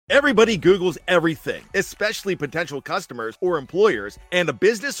Everybody Googles everything, especially potential customers or employers, and a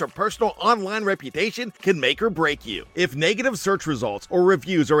business or personal online reputation can make or break you. If negative search results or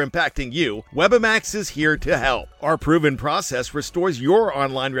reviews are impacting you, Webamax is here to help. Our proven process restores your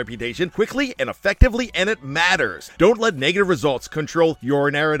online reputation quickly and effectively, and it matters. Don't let negative results control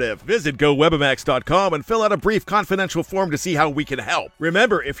your narrative. Visit GoWebamax.com and fill out a brief confidential form to see how we can help.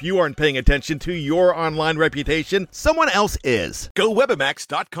 Remember, if you aren't paying attention to your online reputation, someone else is.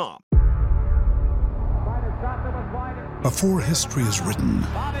 GoWebamax.com. Before history is written,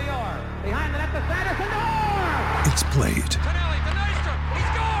 it's played.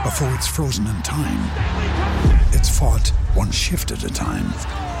 Before it's frozen in time, it's fought one shift at a time.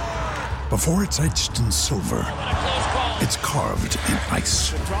 Before it's etched in silver, it's carved in ice.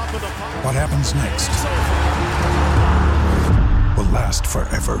 What happens next will last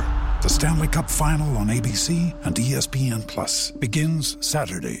forever. The Stanley Cup Final on ABC and ESPN Plus begins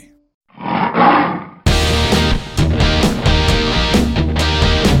Saturday.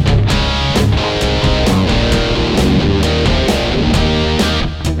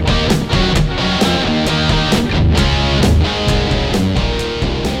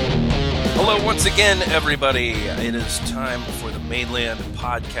 Hello once again, everybody. It is time for the Mainland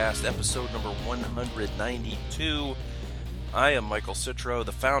Podcast, episode number 192. I am Michael Citro,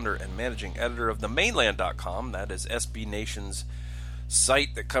 the founder and managing editor of themainland.com. That is SB Nation's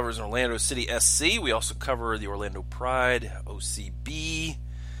site that covers Orlando City SC. We also cover the Orlando Pride, OCB,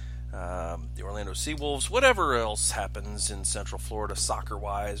 the Orlando Seawolves, whatever else happens in Central Florida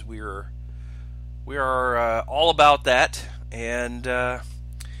soccer-wise. We are all about that, and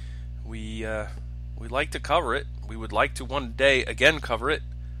we like to cover it. We would like to one day again cover it,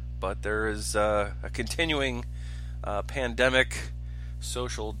 but there is a continuing pandemic,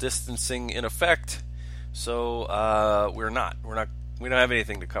 social distancing in effect, so we don't have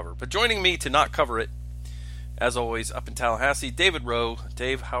anything to cover. But joining me to not cover it, as always, up in Tallahassee, David Rowe.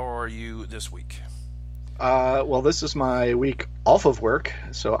 Dave, how are you this week? Well, this is my week off of work,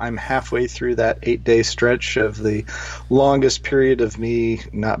 so I'm halfway through that 8-day stretch of the longest period of me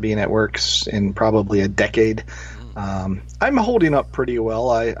not being at work in probably a decade. I'm holding up pretty well,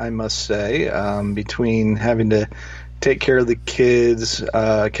 I must say, between having to take care of the kids,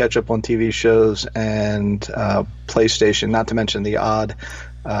 catch up on TV shows, and PlayStation, not to mention the odd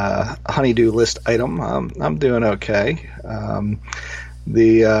honey-do list item. I'm doing okay.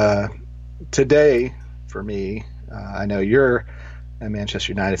 Today, for me, I know you're a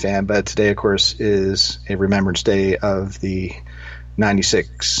Manchester United fan, but today, of course, is a Remembrance Day of the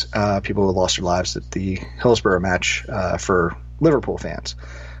 96 people who lost their lives at the Hillsborough match for Liverpool fans.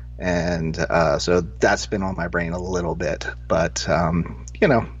 And so that's been on my brain a little bit. But,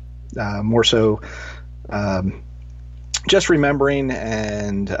 more so just remembering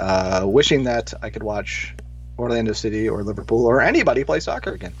and wishing that I could watch Orlando City or Liverpool or anybody play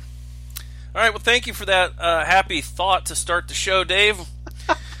soccer again. All right, well, thank you for that happy thought to start the show, Dave.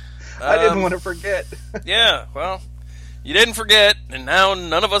 I didn't want to forget. Yeah, well, you didn't forget, and now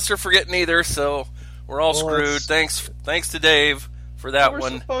none of us are forgetting either, so we're all screwed. Thanks to Dave for that one.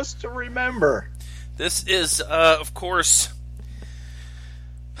 We're supposed to remember. This is, of course,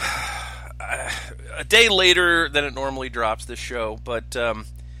 a day later than it normally drops, this show, but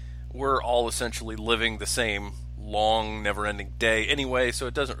we're all essentially living the same long, never-ending day anyway, so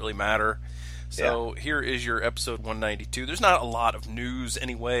it doesn't really matter. So Here is your episode 192. There's not a lot of news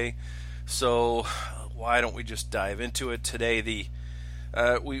anyway, so why don't we just dive into it today?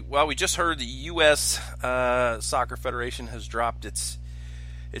 We just heard the U.S. Soccer Federation has dropped its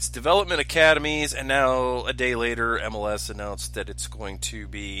development academies, and now a day later, MLS announced that it's going to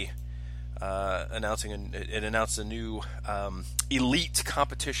be announced a new elite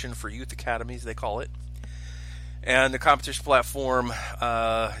competition for youth academies, they call it. And the competition platform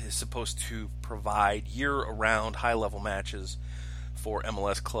is supposed to provide year-round high-level matches for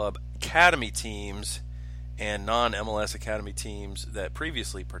MLS club academy teams and non-MLS academy teams that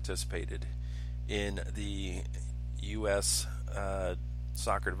previously participated in the U.S.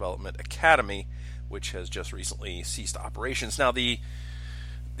 Soccer Development Academy, which has just recently ceased operations. Now, the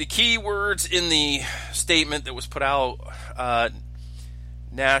key words in the statement that was put out,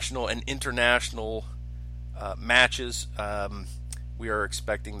 national and international matches. We are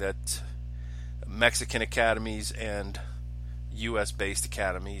expecting that Mexican academies and U.S.-based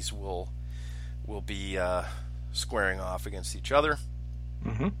academies will be squaring off against each other.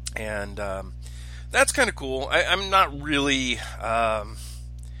 Mm-hmm. And that's kind of cool. I'm not really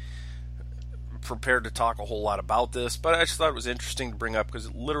prepared to talk a whole lot about this, but I just thought it was interesting to bring up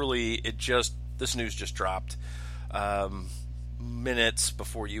because literally this news just dropped minutes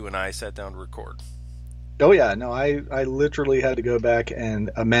before you and I sat down to record. Oh yeah, no, I literally had to go back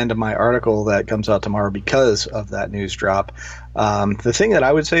and amend my article that comes out tomorrow because of that news drop. The thing that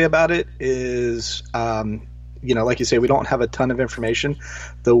I would say about it is, like you say, we don't have a ton of information.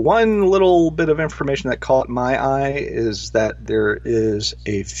 The one little bit of information that caught my eye is that there is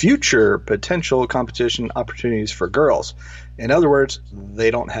a future potential competition opportunities for girls. In other words,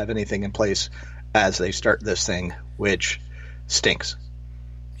 they don't have anything in place as they start this thing, which stinks.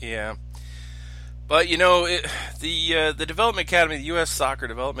 Yeah. But, the Development Academy, the U.S. Soccer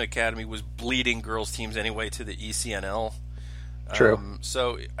Development Academy, was bleeding girls' teams anyway to the ECNL. True.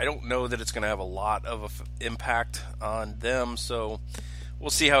 So I don't know that it's going to have a lot of impact on them. So we'll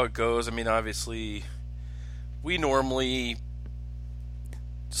see how it goes. I mean, obviously, we normally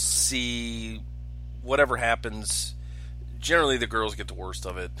see whatever happens. Generally, the girls get the worst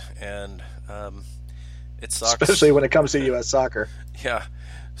of it, and it sucks. Especially when it comes to U.S. soccer. Yeah.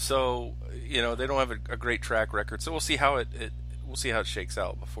 So they don't have a great track record. So we'll see how we'll see how it shakes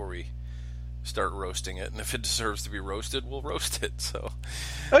out before we start roasting it. And if it deserves to be roasted, we'll roast it. So.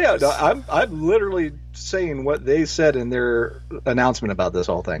 Oh yeah, no, I'm literally saying what they said in their announcement about this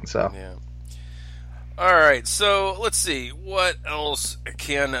whole thing. So. Yeah. All right. So let's see. What else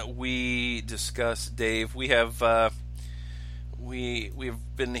can we discuss, Dave? We have. We've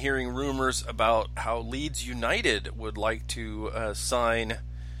been hearing rumors about how Leeds United would like to sign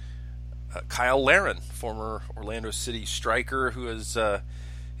Kyle Larin, former Orlando City striker, who has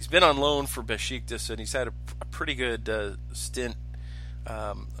he's been on loan for Besiktas, and he's had a pretty good stint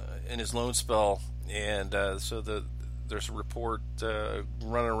in his loan spell. And so there's a report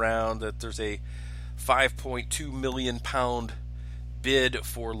running around that there's a £5.2 million bid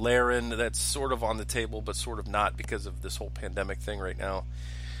for Larin that's sort of on the table, but sort of not because of this whole pandemic thing right now.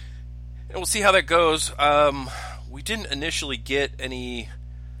 And we'll see how that goes. We didn't initially get any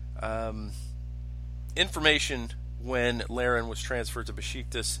information when Larin was transferred to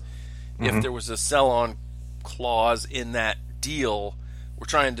Besiktas if there was a sell-on clause in that deal. We're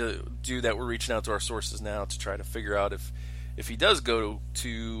trying to do that. We're reaching out to our sources now to try to figure out if he does go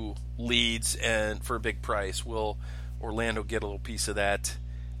to Leeds and for a big price, will Orlando get a little piece of that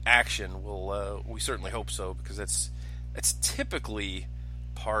action? We certainly hope so, because that's typically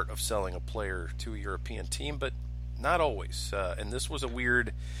part of selling a player to a European team, but not always. And this was a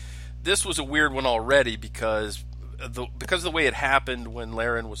weird one already because of the way it happened when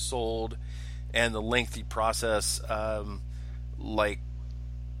Larin was sold and the lengthy process. Like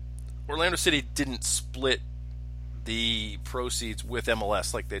Orlando City didn't split the proceeds with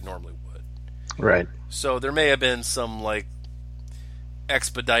MLS like they normally would. Right. So there may have been some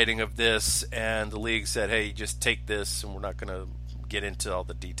expediting of this, and the league said, "Hey, just take this, and we're not going to get into all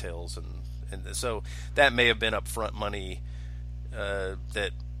the details." And so that may have been upfront money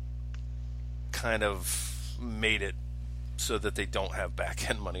that kind of made it so that they don't have back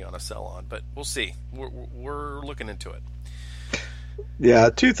end money on a sell on. But we'll see. We're looking into it. Yeah,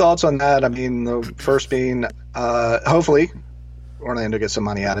 two thoughts on that. I mean, the first being, hopefully Orlando gets some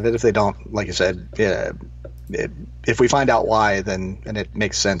money out of it. If they don't, like you said, if we find out why, then and it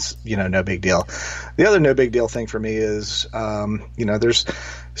makes sense, no big deal. The other no big deal thing for me is, there's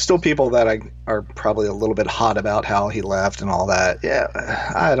still people that are probably a little bit hot about how he left and all that. Yeah,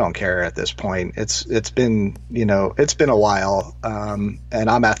 I don't care at this point. It's been a while, and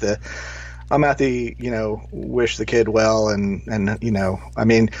I'm at the wish the kid well, and I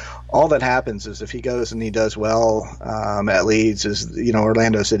mean, all that happens is if he goes and he does well at Leeds, is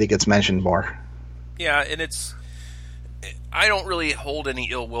Orlando City gets mentioned more. Yeah, and I don't really hold any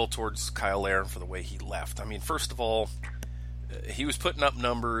ill will towards Kyle Larin for the way he left. I mean, first of all, he was putting up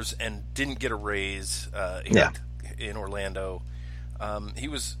numbers and didn't get a raise in Orlando. He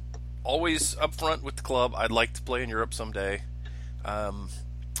was always upfront with the club. I'd like to play in Europe someday.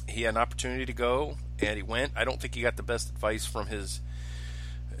 He had an opportunity to go, and he went. I don't think he got the best advice from his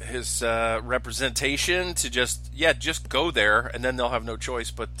representation to just go there, and then they'll have no choice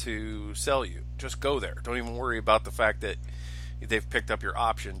but to sell you. Just go there. Don't even worry about the fact that they've picked up your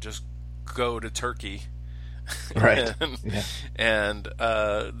option. Just go to Turkey, right? and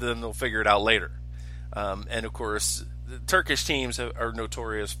then they'll figure it out later. And of course, the Turkish teams are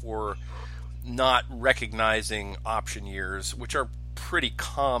notorious for not recognizing option years, which are pretty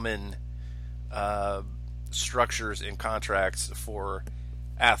common structures in contracts for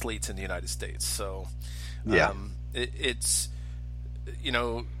athletes in the United States. So it's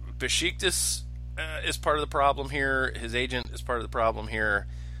Besiktas is part of the problem here. His agent is part of the problem here.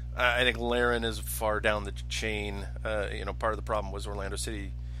 I think Larin is far down the chain. Part of the problem was Orlando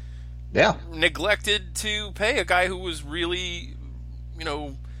City neglected to pay a guy who was really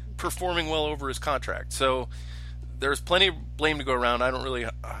performing well over his contract. So there's plenty of blame to go around. I don't really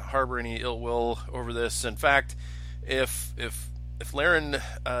harbor any ill will over this. In fact, if Laren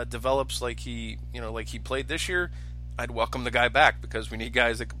develops like he played this year, I'd welcome the guy back, because we need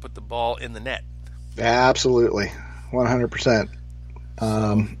guys that can put the ball in the net. Absolutely, 100%.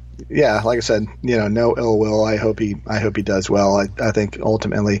 Yeah, like I said, no ill will. I hope he does well. I think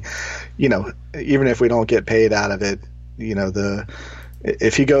ultimately, even if we don't get paid out of it,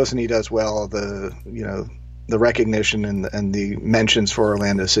 if he goes and he does well, the recognition and the mentions for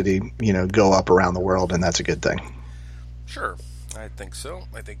Orlando City, go up around the world, and that's a good thing. Sure, I think so.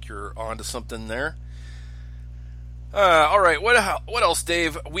 I think you're onto something there. All right, what else,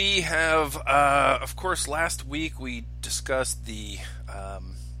 Dave? We have, of course, last week we discussed the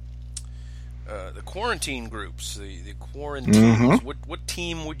quarantine groups, the quarantines. Mm-hmm. What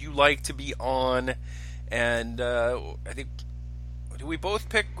team would you like to be on? And I think, did we both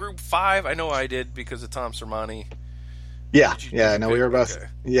pick Group 5? I know I did because of Tom Sermani. Yeah, we were both. Okay.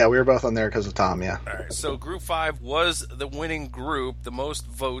 Yeah, we were both on there because of Tom. Yeah. All right. So Group 5 was the winning group. The most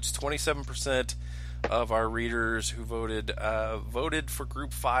votes, 27% of our readers who voted for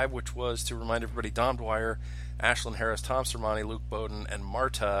Group 5, which was, to remind everybody, Dom Dwyer, Ashlyn Harris, Tom Sermani, Luke Bowden, and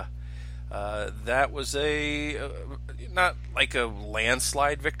Marta. That was not like a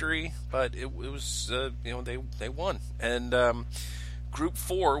landslide victory, but it was they won. And Group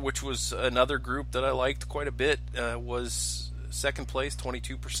 4, which was another group that I liked quite a bit, was second place,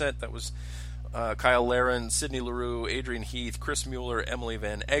 22%. That was Kyle Laren, Sidney LaRue, Adrian Heath, Chris Mueller, Emily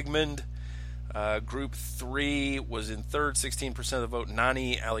Van Egmond. Group 3 was in third, 16% of the vote.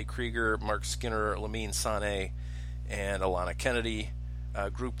 Nani, Ali Krieger, Mark Skinner, Lamine Sané, and Alana Kennedy.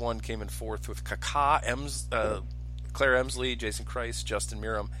 Group 1 came in fourth with Claire Emsley, Jason Kreis, Justin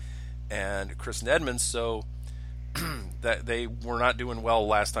Miram, and Kristen Edmonds. So that they were not doing well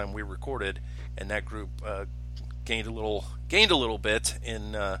last time we recorded, and that group gained a little bit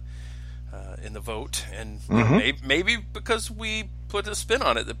in the vote, and maybe because we put a spin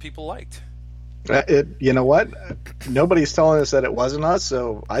on it that people liked. You know what? Nobody's telling us that it wasn't us,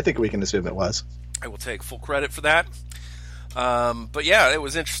 so I think we can assume it was. I will take full credit for that. But yeah, it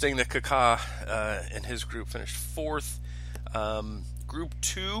was interesting that Kaká and his group finished fourth. Group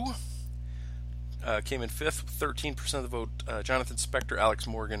 2 came in fifth with 13% of the vote. Jonathan Spector, Alex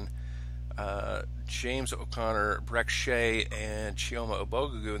Morgan, James O'Connor, Breck Shea, and Chioma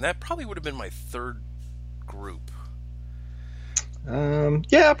Obogugu. And that probably would have been my third group.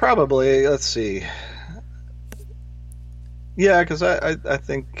 Yeah, probably. Let's see. Yeah, because I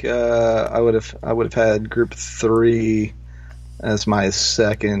think I would have had Group 3 as my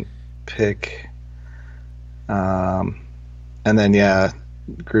second pick, and then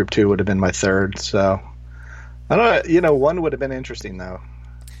Group 2 would have been my third. So I don't know. One would have been interesting though.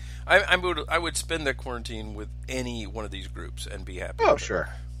 I would spend the quarantine with any one of these groups and be happy. Oh, sure,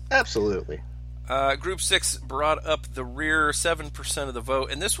 absolutely. Group 6 brought up the rear, 7% of the vote,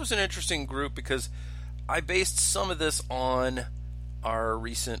 and this was an interesting group because I based some of this on our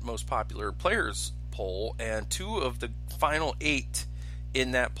recent most popular players poll, and 2 of the final 8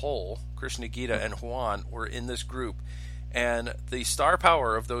 in that poll, Krishna Gita and Juan, were in this group, and the star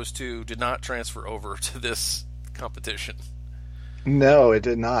power of those 2 did not transfer over to this competition. No, it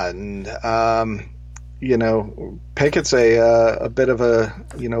did not, and Pickett's a bit of a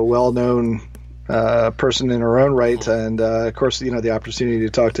well-known person in her own right, and of course, the opportunity to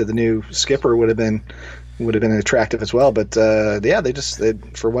talk to the new skipper would have been attractive as well. But they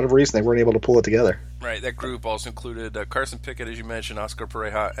for whatever reason they weren't able to pull it together. Right. That group also included Carson Pickett, as you mentioned, Oscar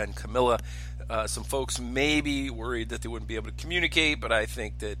Pareja, and Camilla. Some folks may be worried that they wouldn't be able to communicate, but I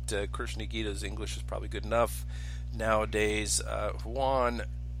think that Krishna Gita's English is probably good enough nowadays. Juan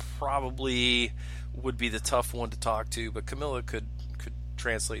probably would be the tough one to talk to, but Camilla could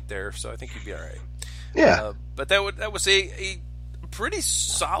translate there, so I think you'd be all right. Yeah. But that was a pretty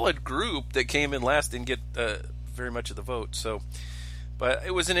solid group that came in last, didn't get very much of the vote. So, but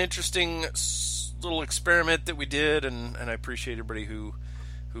it was an interesting little experiment that we did, and I appreciate everybody who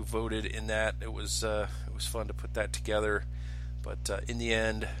voted in that. It was fun to put that together, but in the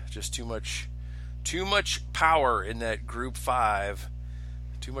end, just too much power in that Group 5,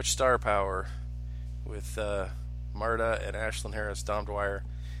 too much star power with Marta and Ashlyn Harris, Dom Dwyer,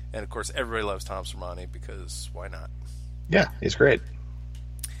 and of course everybody loves Tom Sermani because why not? Yeah, he's great.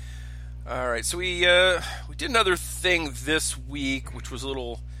 All right, so we did another thing this week, which was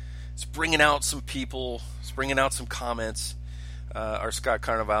it's bringing out some people, it's bringing out some comments. Our Scott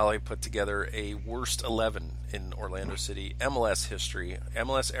Carnevale put together a worst 11 in Orlando City MLS history,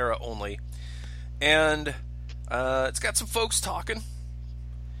 MLS era only, and it's got some folks talking.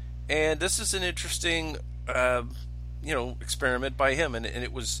 And this is an interesting, experiment by him. And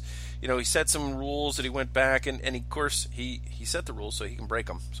it was, he set some rules that he went back and of course he set the rules so he can break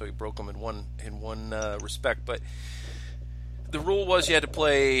them. So he broke them in one respect. But the rule was you had to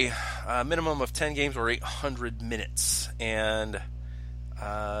play a minimum of 10 games or 800 minutes. And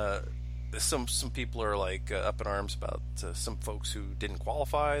some people are like up in arms about some folks who didn't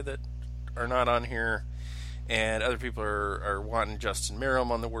qualify that are not on here. And other people are wanting Justin Merrim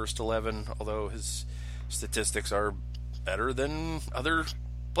on the worst 11, although his statistics are better than other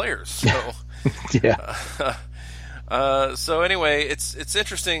players. So, yeah. So anyway, it's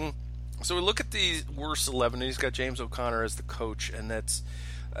interesting. So we look at the worst 11, and he's got James O'Connor as the coach, and that's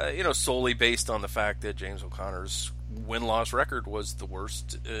solely based on the fact that James O'Connor's win-loss record was the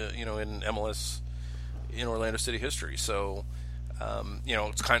worst, in MLS in Orlando City history. So.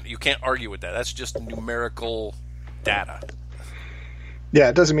 It's you can't argue with that. That's just numerical data. Yeah,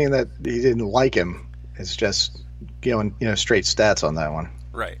 it doesn't mean that he didn't like him. It's just straight stats on that one.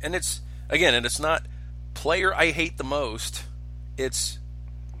 Right, and it's not player I hate the most. It's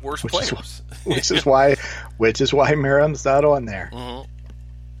worst players, which is why Merrim's not on there. Mm-hmm.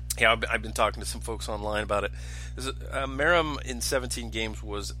 Yeah, I've been talking to some folks online about it. Merrim in 17 games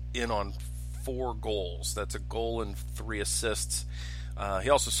was in on 4 goals. That's a goal and 3 assists. He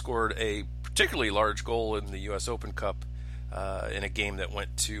also scored a particularly large goal in the U.S. Open Cup in a game that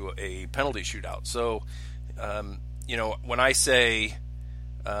went to a penalty shootout. So, when I say,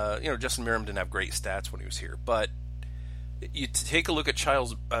 Justin Merrim didn't have great stats when he was here, but you take a look at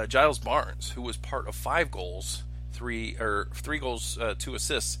Giles Barnes, who was part of 5 goals, 3 goals, 2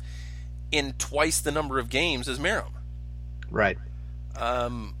 assists in twice the number of games as Merrim. Right.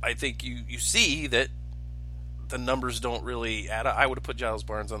 I think you see that the numbers don't really add up. I would have put Giles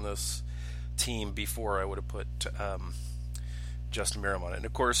Barnes on this team before I would have put Justin Merrim on it. And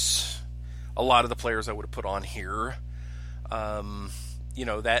of course, a lot of the players I would have put on here,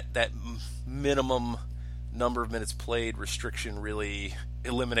 that minimum number of minutes played restriction really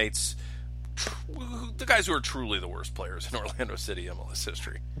eliminates the guys who are truly the worst players in Orlando City MLS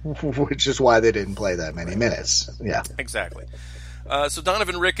history. Which is why they didn't play that many minutes. Yeah, exactly. So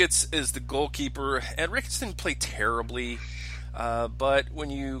Donovan Ricketts is the goalkeeper, and Ricketts didn't play terribly, but when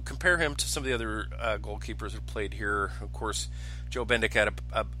you compare him to some of the other goalkeepers who played here, of course, Joe Bendick had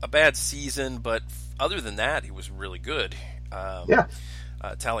a bad season, but other than that, he was really good.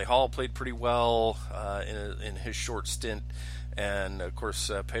 Tally Hall played pretty well in his short stint, and of course,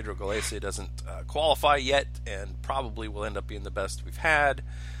 Pedro Galese doesn't qualify yet, and probably will end up being the best we've had.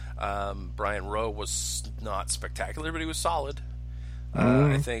 Brian Rowe was not spectacular, but he was solid.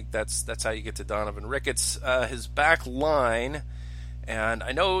 I think that's how you get to Donovan Ricketts. His back line, and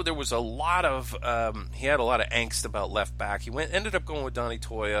I know there was a lot of he had a lot of angst about left back. He ended up going with Donny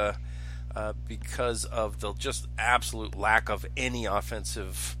Toya because of the just absolute lack of any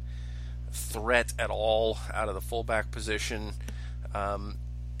offensive threat at all out of the fullback position.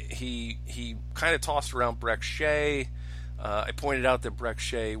 He kind of tossed around Breck Shea. I pointed out that Breck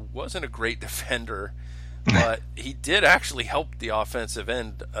Shea wasn't a great defender, but he did actually help the offensive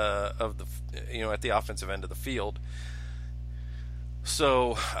end at the offensive end of the field.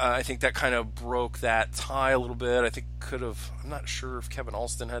 So I think that kind of broke that tie a little bit. I think I'm not sure if Kevin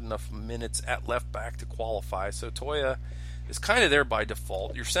Alston had enough minutes at left back to qualify. So Toya is kind of there by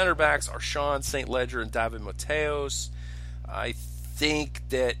default. Your center backs are Sean St. Ledger and David Mateos. I think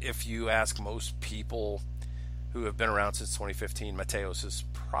that if you ask most people who have been around since 2015, Mateos is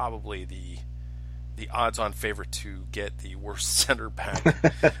probably the odds-on favorite to get the worst center back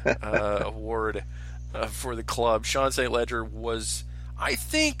award for the club. Sean St. Ledger was, I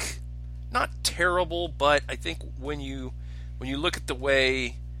think, not terrible, but I think when you look at the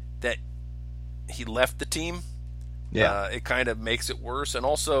way that he left the team, it kind of makes it worse. And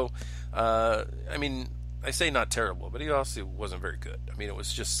also, I say not terrible, but he also wasn't very good. I mean, it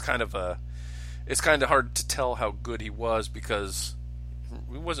was just it's kind of hard to tell how good he was because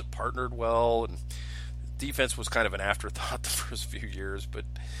he wasn't partnered well, and defense was kind of an afterthought the first few years. But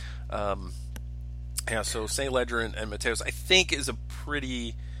so St. Ledger and Mateos, I think, is a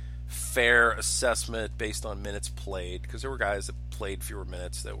pretty fair assessment based on minutes played, because there were guys that played fewer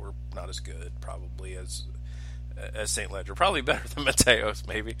minutes that were not as good probably as St. Ledger, probably better than Mateos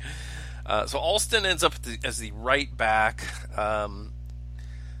maybe. So Alston ends up as the right back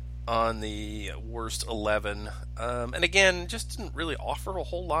on the worst 11, and again, just didn't really offer a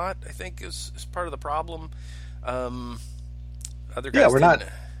whole lot. I think is part of the problem. Other guys,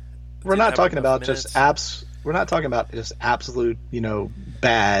 we're not talking about just we're not talking about just absolute,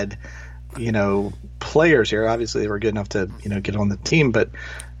 bad, players here. Obviously, they were good enough to, get on the team, but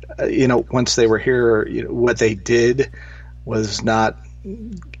once they were here, what they did was not,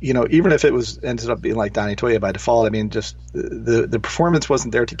 even if it ended up being like Donnie Toya by default. I mean, just the performance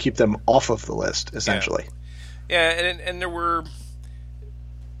wasn't there to keep them off of the list, essentially. Yeah, and there were,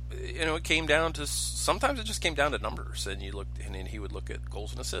 it came down to, sometimes it just came down to numbers, and you looked, and then he would look at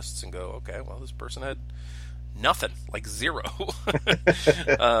goals and assists and go, okay, well, this person had nothing, like 0.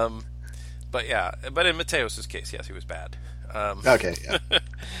 But in Mateos' case, yes, he was bad. Okay, yeah.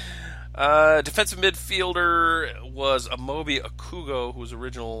 Defensive midfielder was Amobi Okugo, who was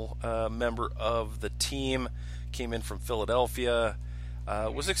original member of the team, came in from Philadelphia,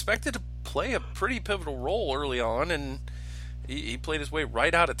 was expected to play a pretty pivotal role early on, and he played his way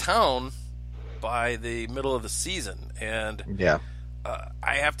right out of town by the middle of the season. And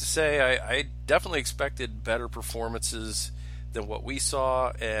I have to say, I definitely expected better performances than what we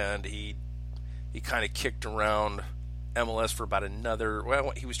saw, and he kind of kicked around MLS for about another.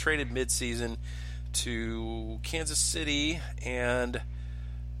 Well, he was traded mid-season to Kansas City, and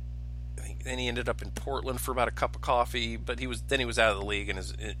then he ended up in Portland for about a cup of coffee. But he was out of the league and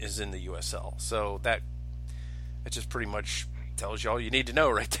is in the USL. So that just pretty much tells you all you need to know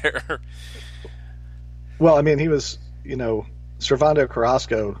right there. Well, I mean, he was, Servando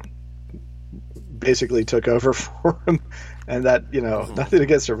Carrasco basically took over for him, and that, nothing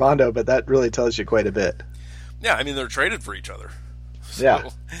against Servando, but that really tells you quite a bit. Yeah, I mean, they're traded for each other. So, yeah.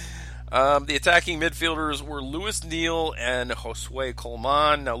 The attacking midfielders were Luis Neal and Josue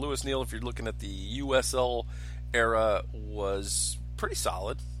Colman. Now, Luis Neal, if you're looking at the USL era, was pretty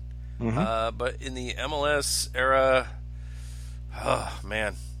solid. Mm-hmm. But in the MLS era,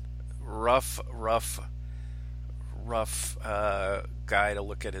 rough guy to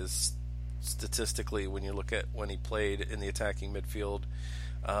look at his statistically when you look at when he played in the attacking midfield.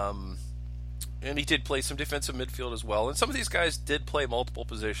 And he did play some defensive midfield as well. And some of these guys did play multiple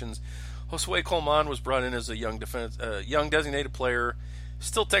positions. Josue Colman was brought in as a young designated player,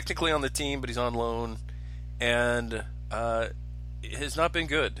 still technically on the team, but he's on loan, and has not been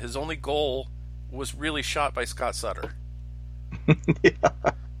good. His only goal was really shot by Scott Sutter. Yeah.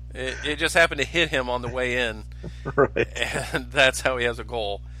 It just happened to hit him on the way in, right? And that's how he has a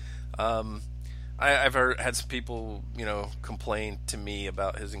goal. I've had some people, complain to me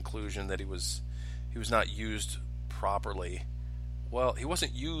about his inclusion, that he was not used properly. Well, he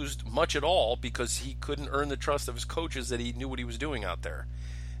wasn't used much at all because he couldn't earn the trust of his coaches that he knew what he was doing out there.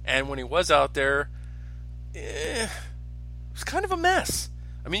 And when he was out there, it was kind of a mess.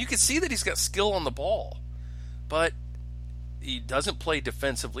 I mean, you can see that he's got skill on the ball, but he doesn't play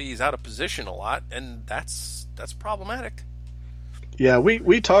defensively. He's out of position a lot, and that's problematic. Yeah,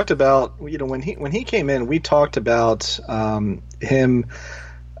 we talked about, when he came in, we talked about him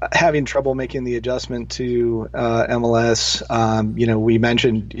having trouble making the adjustment to MLS. We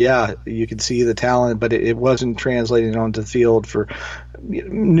mentioned, you could see the talent, but it wasn't translating onto the field for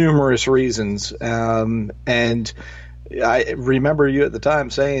numerous reasons. And I remember you at the time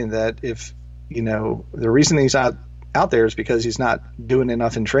saying that if, the reason he's out there is because he's not doing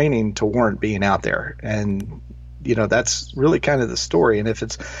enough in training to warrant being out there. And that's really kind of the story. And if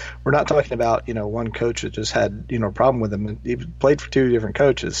we're not talking about, one coach that just had, a problem with him. He played for 2 different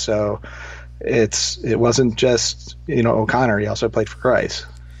coaches. So it wasn't just, O'Connor. He also played for Christ.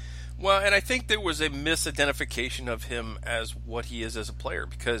 Well, and I think there was a misidentification of him as what he is as a player,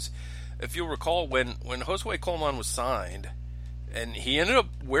 because if you'll recall when Josue Colman was signed and he ended up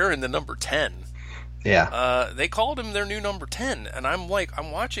wearing the number 10, they called him their new number 10. And I'm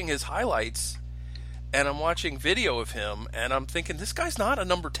watching his highlights, and I'm watching video of him, and I'm thinking, this guy's not a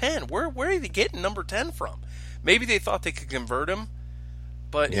number 10. Where are they getting number 10 from? Maybe they thought they could convert him,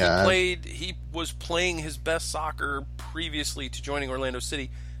 but he was playing his best soccer previously to joining Orlando City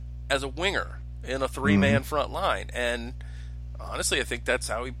as a winger in a 3-man front line. And honestly, I think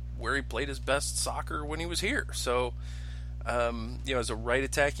that's where he played his best soccer when he was here. So, as a right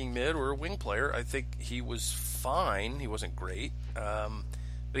attacking mid or a wing player, I think he was fine. He wasn't great.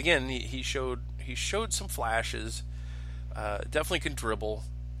 But again, he showed some flashes. Definitely can dribble.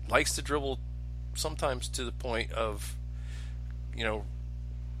 Likes to dribble sometimes to the point of,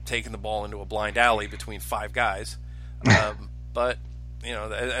 taking the ball into a blind alley between 5 guys. But,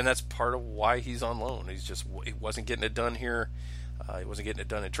 and that's part of why he's on loan. He wasn't getting it done here. He wasn't getting it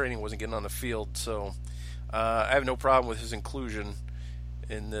done in training. Wasn't getting on the field. So I have no problem with his inclusion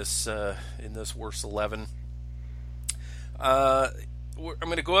in this worst 11. I'm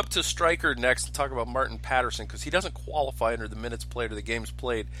going to go up to striker next and talk about Martin Patterson, because he doesn't qualify under the minutes played or the games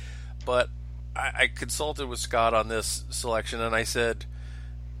played. But I consulted with Scott on this selection, and I said,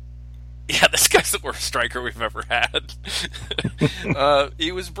 Yeah, this guy's the worst striker we've ever had.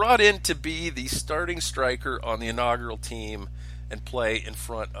 He was brought in to be the starting striker on the inaugural team and play in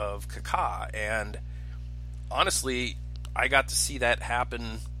front of Kaká. And honestly, I got to see that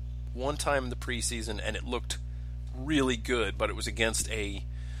happen one time in the preseason, and it looked really good, but it was against a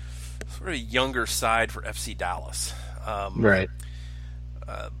sort of younger side for FC Dallas. Right.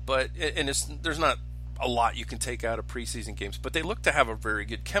 But there's not a lot you can take out of preseason games, but they look to have a very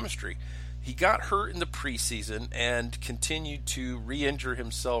good chemistry. He got hurt in the preseason and continued to re-injure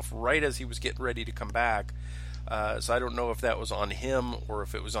himself right as he was getting ready to come back. So I don't know if that was on him or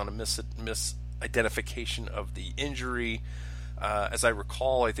if it was on a misidentification of the injury. As I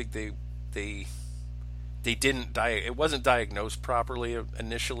recall, I think they didn't it wasn't diagnosed properly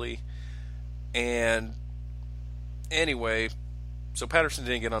initially. And anyway, so Patterson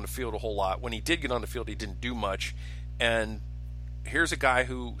didn't get on the field a whole lot. When he did get on the field, he didn't do much. And here's a guy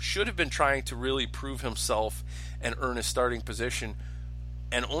who should have been trying to really prove himself and earn a starting position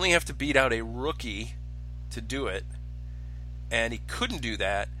and only have to beat out a rookie to do it. And he couldn't do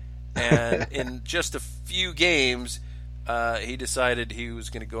that. And in just a few games, he decided he was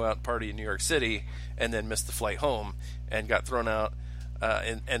going to go out and party in New York City and then missed the flight home and got thrown out.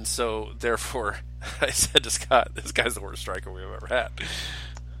 And so, therefore, I said to Scott, this guy's the worst striker we've ever had.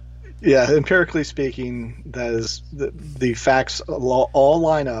 Yeah, empirically speaking, that is the facts all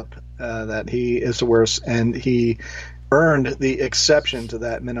line up that he is the worst, and he earned the exception to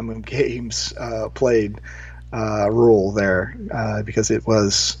that minimum games played rule there because it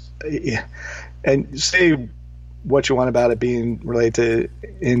was. And say what you want about it being related to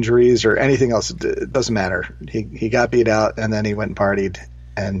injuries or anything else, it doesn't matter. He got beat out, and then he went and partied,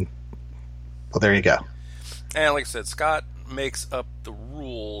 and well, there you go. And like I said, Scott makes up the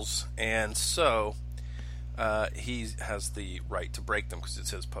rules, and so he has the right to break them because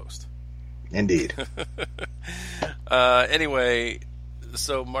it's his post. Indeed. Anyway,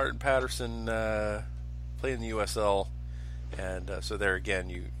 so Martin Patterson played in the USL, and so there again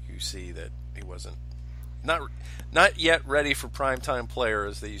you see that he wasn't not yet ready for primetime player,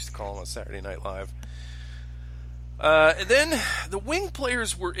 as they used to call him on Saturday Night Live. And then the wing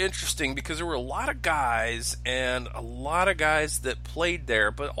players were interesting because there were a lot of guys that played there,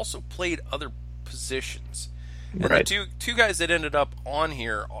 but also played other positions. And right. the two guys that ended up on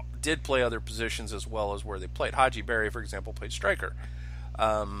here did play other positions as well as where they played. Haji Berry, for example, played striker.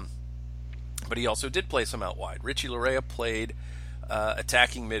 But he also did play some out wide. Richie Larea played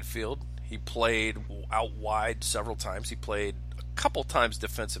attacking midfield. He played out wide several times. He played a couple times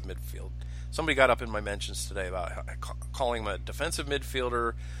defensive midfield. Somebody got up in my mentions today about calling him a defensive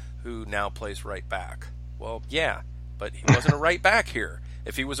midfielder who now plays right back. Well, yeah, but he wasn't a right back here.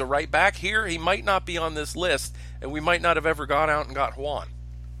 If he was a right back here, he might not be on this list, and we might not have ever gone out and got Juan.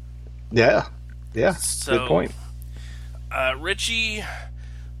 Yeah, so, good point. Richie,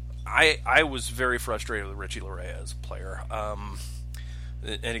 I was very frustrated with Richie Larea as a player.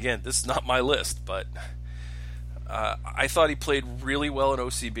 And again, this is not my list, but I thought he played really well in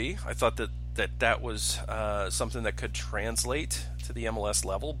OCB. I thought that was something that could translate to the MLS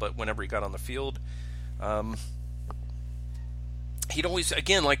level, but whenever he got on the field, he'd always,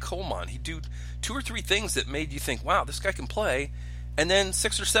 again, like Coleman, he'd do 2 or 3 things that made you think, wow, this guy can play, and then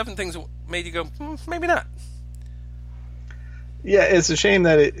 6 or 7 things that made you go, maybe not. Yeah, it's a shame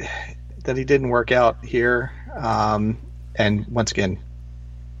that he didn't work out here, and once again,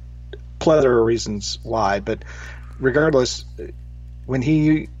 plethora of reasons why, but regardless, when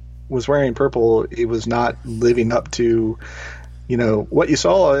he was wearing purple, he was not living up to, what you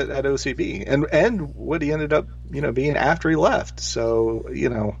saw at OCB and what he ended up, being after he left. So,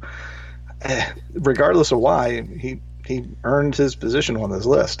 regardless of why, he earned his position on this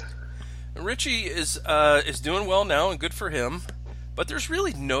list. Richie is doing well now, and good for him, but there's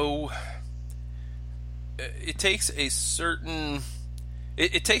really no. It takes a certain.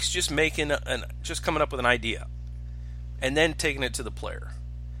 It takes just coming up with an idea, and then taking it to the player,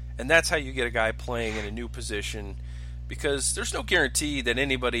 and that's how you get a guy playing in a new position. Because there's no guarantee that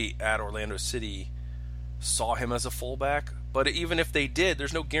anybody at Orlando City saw him as a fullback, but even if they did,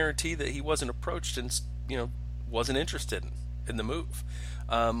 there's no guarantee that he wasn't approached and wasn't interested in the move.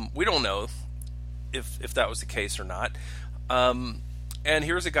 We don't know if that was the case or not. And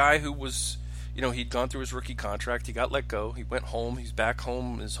here's a guy who was. He'd gone through his rookie contract. He got let go. He went home. He's back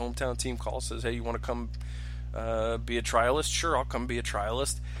home. His hometown team calls, says, hey, you want to come be a trialist? Sure, I'll come be a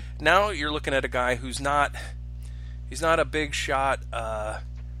trialist. Now you're looking at a guy who's not a big shot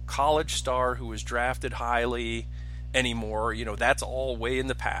college star who was drafted highly anymore. That's all way in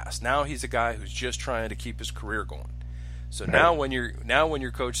the past. Now he's a guy who's just trying to keep his career going. So now when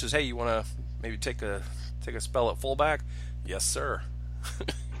your coach says, "Hey, you want to maybe take a spell at fullback?" Yes, sir.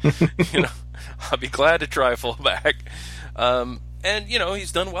 I'll be glad to try fullback. And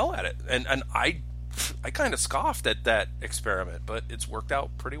he's done well at it. And I kind of scoffed at that experiment, but it's worked out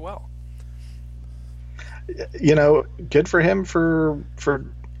pretty well. Good for him for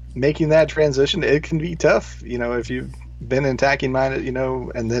making that transition. It can be tough, if you've been attacking minded,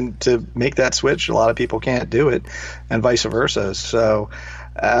 and then to make that switch, a lot of people can't do it, and vice versa. So,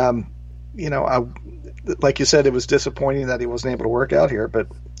 like you said, it was disappointing that he wasn't able to work out here, but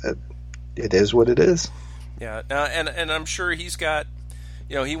it is what it is. Yeah, and I'm sure he's got,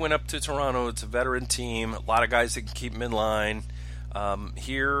 he went up to Toronto. It's a veteran team, a lot of guys that can keep him in line.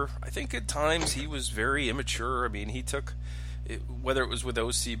 Here, I think at times he was very immature. I mean, he took, whether it was with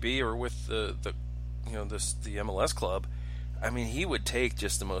OCB or with the MLS club, I mean, he would take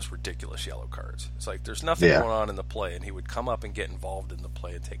just the most ridiculous yellow cards. It's like there's nothing going on in the play, and he would come up and get involved in the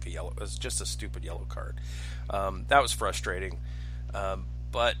play and take a yellow. It was just a stupid yellow card. That was frustrating.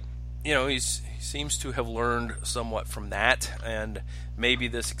 But he seems to have learned somewhat from that, and maybe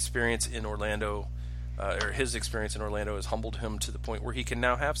this experience in Orlando, or his experience in Orlando, has humbled him to the point where he can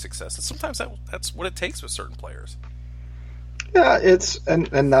now have success. And sometimes that's what it takes with certain players. Yeah,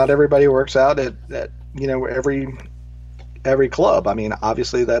 and not everybody works out at every club. I mean,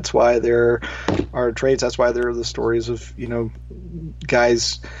 obviously that's why there are trades. That's why there are the stories of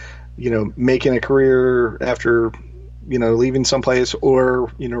guys making a career after leaving someplace or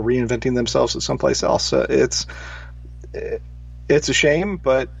reinventing themselves at someplace else. So it's a shame,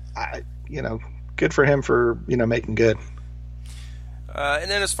 but good for him for making good.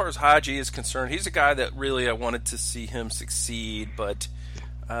 And then as far as Haji is concerned, he's a guy that really I wanted to see him succeed, but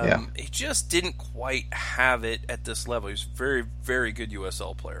he just didn't quite have it at this level. He was a very, very good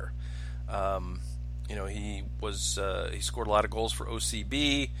USL player. He scored a lot of goals for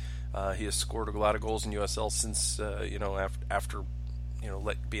OCB. He has scored a lot of goals in USL since after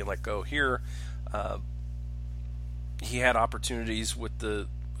being let go here. He had opportunities with the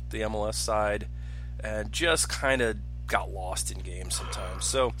MLS side and just kind of got lost in games sometimes.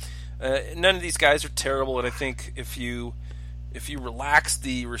 So none of these guys are terrible, and I think if you relax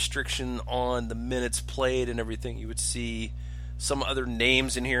the restriction on the minutes played and everything, you would see some other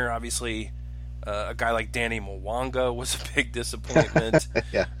names in here. Obviously, a guy like Danny Mwanga was a big disappointment.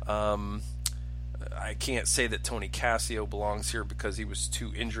 Yeah. I can't say that Tony Cassio belongs here because he was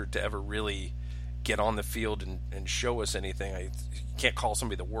too injured to ever really get on the field and show us anything. You can't call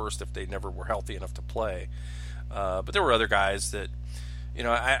somebody the worst if they never were healthy enough to play. But there were other guys that,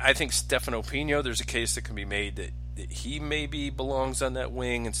 I think Stefano Pino, there's a case that can be made that he maybe belongs on that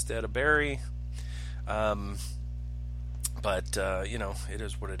wing instead of Barry. But it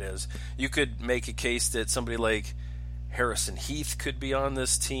is what it is. You could make a case that somebody like Harrison Heath could be on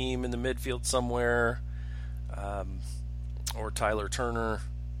this team in the midfield somewhere, or Tyler Turner,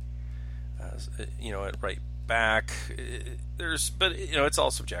 at right back. It's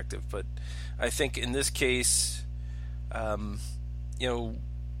all subjective. But I think in this case,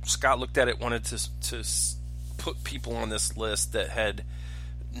 Scott looked at it, wanted to put people on this list that had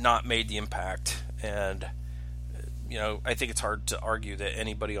not made the impact, and I think it's hard to argue that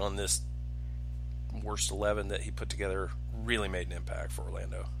anybody on this worst 11 that he put together really made an impact for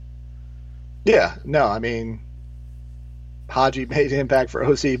Orlando. Yeah, no, I mean, Haji made an impact for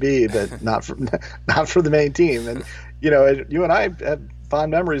OCB, but not for the main team. And you and I have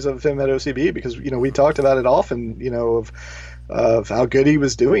fond memories of him at OCB because we talked about it often. Of how good he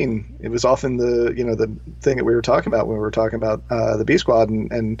was doing. It was often the thing that we were talking about when we were talking about the B squad,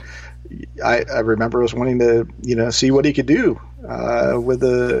 and I remember us wanting to see what he could do with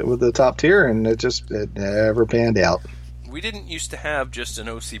the top tier, and it never panned out. We didn't used to have just an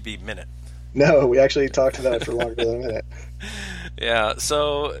OCB minute. No, we actually talked about it for longer than a minute. Yeah,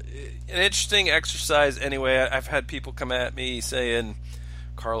 so an interesting exercise. Anyway, I've had people come at me saying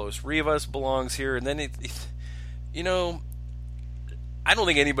Carlos Rivas belongs here, and then I don't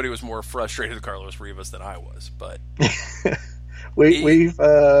think anybody was more frustrated with Carlos Rivas than I was, but we've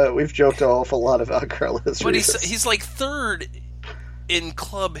joked an awful lot about Carlos Rivas. But he's like third in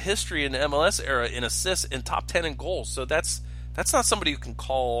club history in the MLS era in assists and top 10 in goals. So that's not somebody you can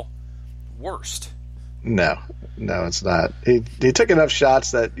call worst. No, it's not. He took enough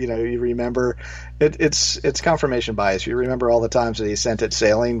shots that you remember. It's confirmation bias. You remember all the times that he sent it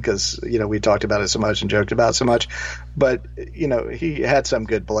sailing because we talked about it so much and joked about it so much. But he had some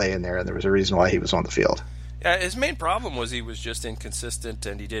good play in there, and there was a reason why he was on the field. Yeah, his main problem was he was just inconsistent,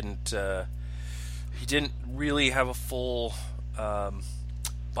 and he didn't really have a full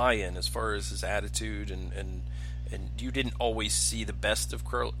buy-in as far as his attitude and and you didn't always see the best of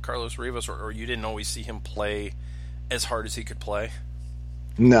Carlos Rivas, or you didn't always see him play as hard as he could play?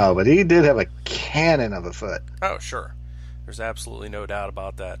 No, but he did have a cannon of a foot. Oh, sure. There's absolutely no doubt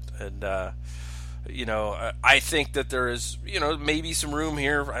about that. And, I think that there is, maybe some room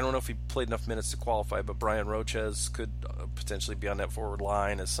here. I don't know if he played enough minutes to qualify, but Brian Roches could potentially be on that forward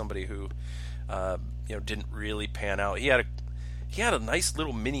line as somebody who, didn't really pan out. He had a nice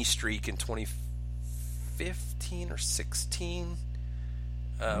little mini streak in 2015 or 16,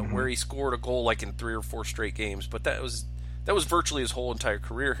 where he scored a goal like in 3 or 4 straight games. But that was virtually his whole entire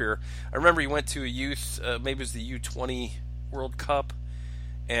career here. I remember he went to a youth, maybe it was the U20 World Cup,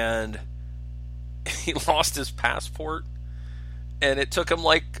 and he lost his passport, and it took him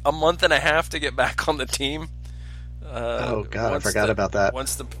like a month and a half to get back on the team. I forgot about that.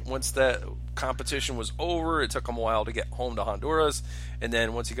 Once that competition was over, it took him a while to get home to Honduras, and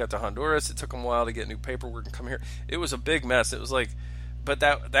then once he got to Honduras, it took him a while to get new paperwork and come here. It was a big mess. It was like, but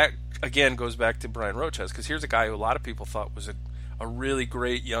that again goes back to Brian Roches, because here's a guy who a lot of people thought was a really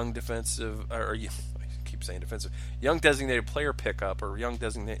great young defensive, young designated player pickup or young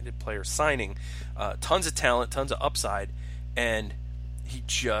designated player signing, tons of talent, tons of upside, and he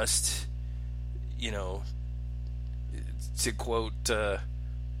just, to quote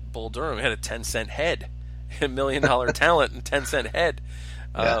Bull Durham, had a 10-cent head, $1 million talent and 10-cent head.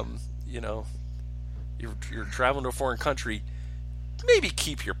 You're traveling to a foreign country, maybe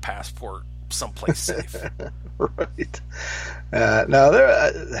keep your passport someplace safe. Right. There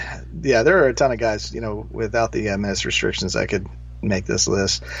are a ton of guys, without the MS restrictions, I could make this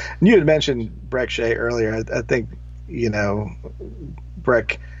list. And you had mentioned Breck Shea earlier. I think,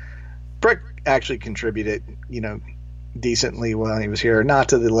 Breck actually contributed, decently while he was here, not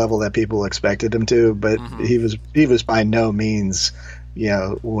to the level that people expected him to, but he was by no means,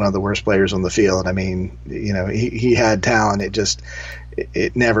 one of the worst players on the field. I mean, he had talent. It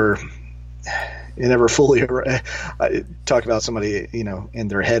never fully talk about somebody, in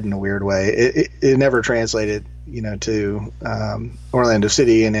their head in a weird way. It never translated, to Orlando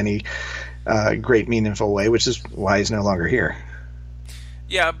City in any great, meaningful way, which is why he's no longer here.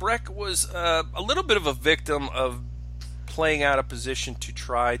 Yeah, Breck was a little bit of a victim of playing out of position to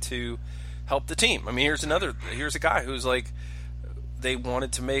try to help the team. I mean, here's a guy who's like, they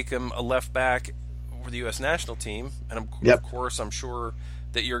wanted to make him a left back for the U.S. national team, and of course, I'm sure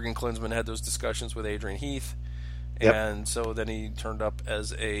that Jurgen Klinsmann had those discussions with Adrian Heath, and so then he turned up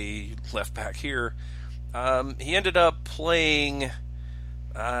as a left back here. He ended up playing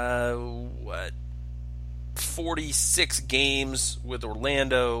 46 games with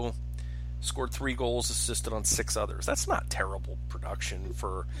Orlando, scored 3 goals, assisted on 6 others. That's not terrible production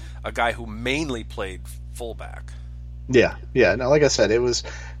for a guy who mainly played fullback. Yeah. No, like I said, it was,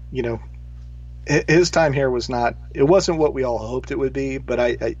 his time here wasn't what we all hoped it would be,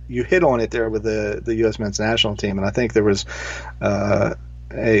 but you hit on it there with the U.S. men's national team, and I think there was a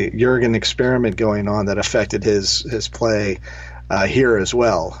Jurgen experiment going on that affected his play here as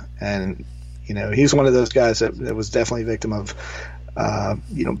well. And, he's one of those guys that was definitely a victim of,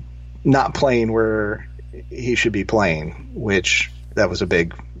 not playing where he should be playing, which that was a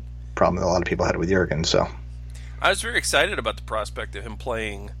big problem that a lot of people had with Jurgen. So I was very excited about the prospect of him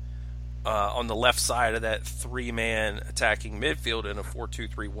playing on the left side of that 3-man attacking midfield in a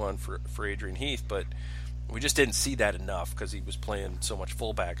 4-2-3-1 for Adrian Heath, but we just didn't see that enough because he was playing so much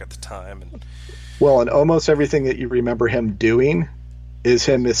fullback at the time. And almost everything that you remember him doing is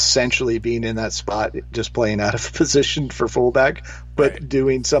him essentially being in that spot, just playing out of position for fullback, but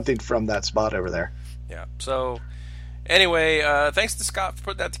doing something from that spot over there. Yeah. So anyway, thanks to Scott for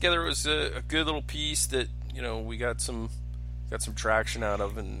putting that together. It was a good little piece that, we got some traction out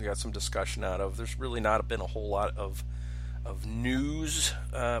of and got some discussion out of. There's really not been a whole lot of news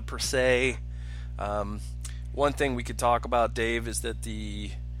per se. One thing we could talk about, Dave, is that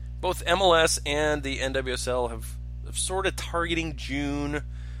both MLS and the NWSL have sort of targeting June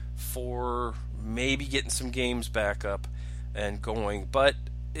for maybe getting some games back up and going. But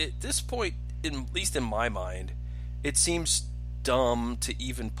at this point, at least in my mind, it seems dumb to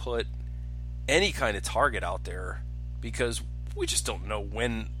even put any kind of target out there because we just don't know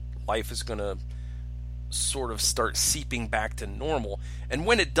when life is going to sort of start seeping back to normal. And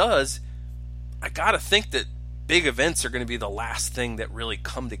when it does, I got to think that big events are going to be the last thing that really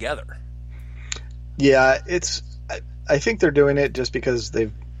come together. Yeah, I think they're doing it just because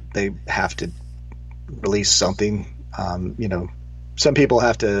they have to release something. Some people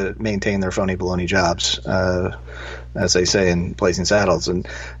have to maintain their phony baloney jobs. as they say in Blazing Saddles. And,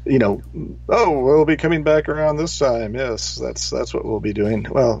 we'll be coming back around this time. Yes, that's what we'll be doing.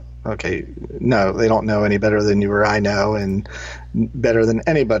 Well, okay, no, they don't know any better than you or I know, and better than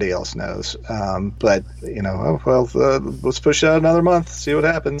anybody else knows. But, let's push it out another month, see what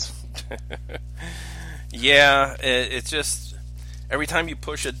happens. Yeah, it's just, every time you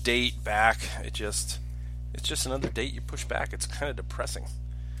push a date back, it's just another date you push back. It's kind of depressing.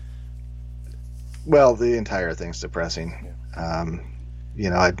 Well, the entire thing's depressing. Yeah.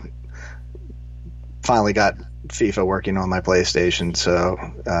 I finally got FIFA working on my PlayStation, so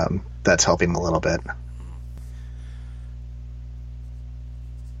that's helping a little bit.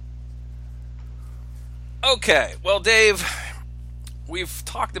 Okay, well, Dave, we've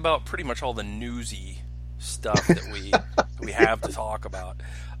talked about pretty much all the newsy stuff that we have to talk about.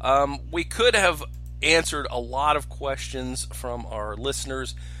 We could have answered a lot of questions from our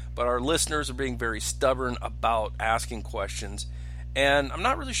listeners, but our listeners are being very stubborn about asking questions, and I'm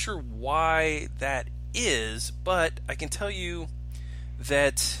not really sure why that is, but I can tell you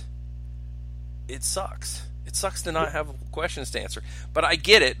that it sucks. It sucks to not have questions to answer, but I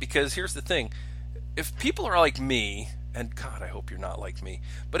get it, because here's the thing. If people are like me, and God, I hope you're not like me,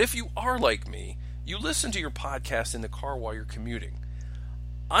 but if you are like me, you listen to your podcast in the car while you're commuting.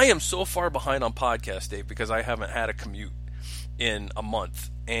 I am so far behind on podcasts, Dave, because I haven't had a commute in a month.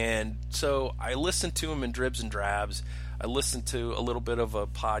 And so I listened to them in dribs and drabs. I listened to a little bit of a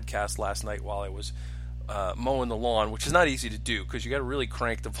podcast last night while I was mowing the lawn, which is not easy to do because you got to really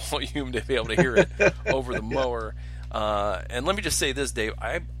crank the volume to be able to hear it over the mower. And let me just say this, Dave.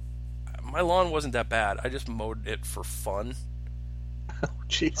 My lawn wasn't that bad. I just mowed it for fun. Oh,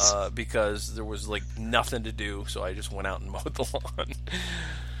 jeez. Because there was nothing to do, so I just went out and mowed the lawn.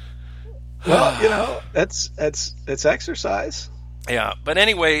 Well, it's exercise. Yeah, but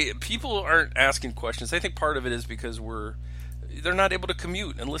anyway, people aren't asking questions. I think part of it is because they're not able to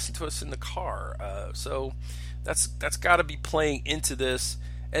commute and listen to us in the car. So that's got to be playing into this.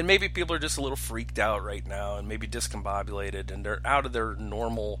 And maybe people are just a little freaked out right now, and maybe discombobulated, and they're out of their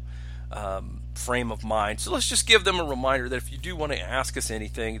normal frame of mind. So let's just give them a reminder that if you do want to ask us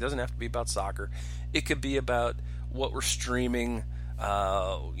anything, it doesn't have to be about soccer. It could be about what we're streaming,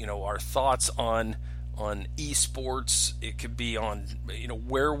 our thoughts on esports. It could be on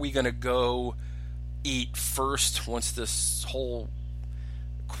where are we going to go eat first once this whole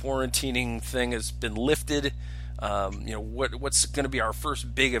quarantining thing has been lifted. What's going to be our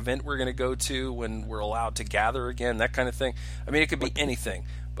first big event we're going to go to when we're allowed to gather again, that kind of thing. I mean, it could be anything.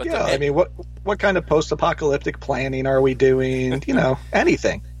 But what kind of post-apocalyptic planning are we doing?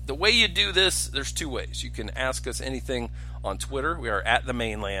 Anything. The way you do this, there's two ways. You can ask us anything on Twitter. We are at the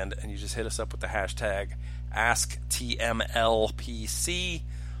Mainland, and you just hit us up with the hashtag AskTMLPC,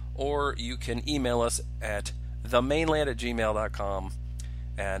 or you can email us at themainland@gmail.com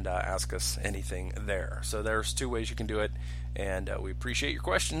and ask us anything there. So there's two ways you can do it, and we appreciate your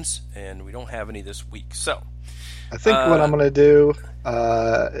questions, and we don't have any this week. So I think what I'm going to do,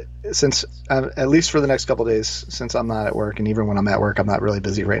 since at least for the next couple of days, since I'm not at work, and even when I'm at work, I'm not really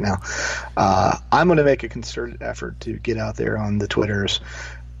busy right now, I'm going to make a concerted effort to get out there on the Twitters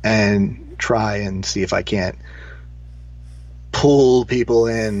and try and see if I can't pull people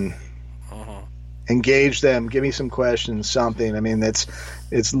in, engage them, give me some questions, something. I mean, it's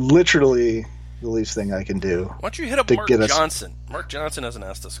literally the least thing I can do. Why don't you hit up Mark Johnson? Mark Johnson hasn't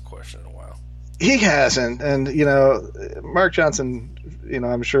asked us a question in a while. He hasn't, and Mark Johnson,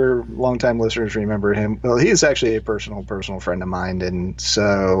 I'm sure longtime listeners remember him. Well, he's actually a personal friend of mine, and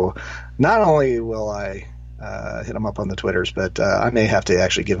so not only will I hit him up on the Twitters, but I may have to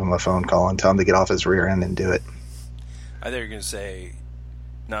actually give him a phone call and tell him to get off his rear end and do it. I thought you were going to say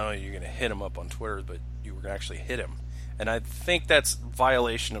not only are you going to hit him up on Twitter, but you were going to actually hit him. And I think that's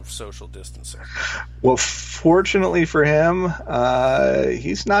violation of social distancing. Well, fortunately for him,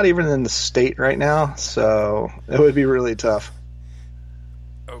 he's not even in the state right now, so it would be really tough.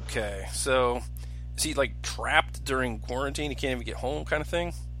 Okay, so is he trapped during quarantine? He can't even get home, kind of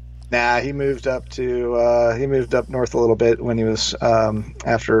thing? Nah, he moved up north a little bit when he was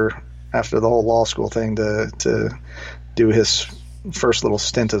after the whole law school thing to do his first little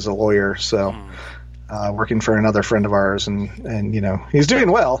stint as a lawyer. So. Working for another friend of ours, and he's doing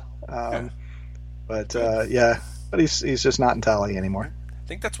well, but he's just not in Tally anymore. I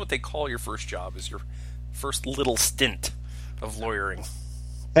think that's what they call your first job, is your first little stint of lawyering.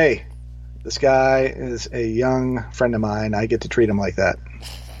 Hey, this guy is a young friend of mine. I get to treat him like that.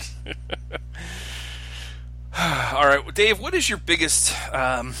 All right, well, Dave, what is your biggest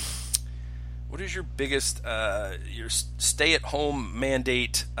your stay-at-home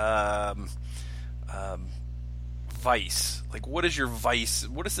mandate vice? Like, what is your vice?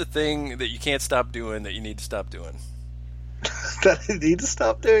 What is the thing that you can't stop doing that you need to stop doing? That I need to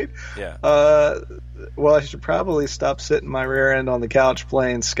stop doing? Yeah. Well, I should probably stop sitting my rear end on the couch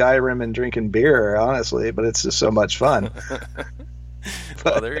playing Skyrim and drinking beer, honestly, but it's just so much fun.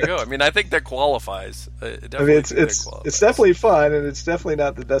 Well, there you go. I mean, I think that qualifies. It's definitely fun, and it's definitely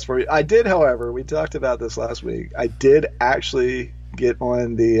not the best for you. I did, however, we talked about this last week. I did actually get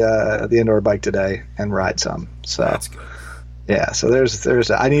on the indoor bike today and ride some. So that's good. Yeah, so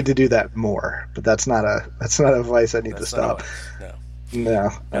there's I need to do that more, but that's not a vice I need to stop. No,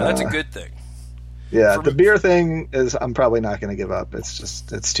 that's a good thing. Yeah, the beer thing is I'm probably not going to give up.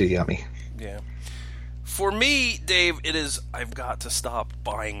 It's too yummy. Yeah. For me, Dave, I've got to stop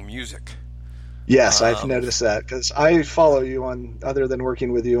buying music. Yes, I've noticed that because I follow you on, other than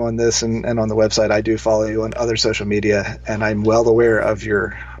working with you on this and on the website, I do follow you on other social media, and I'm well aware of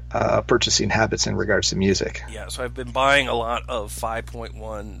your purchasing habits in regards to music. Yeah, so I've been buying a lot of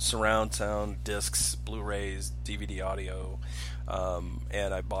 5.1 surround sound discs, Blu-rays, DVD audio,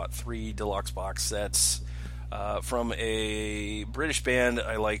 and I bought 3 deluxe box sets from a British band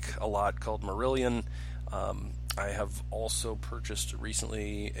I like a lot called Marillion. I have also purchased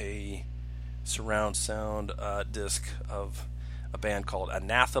recently a surround sound disc of a band called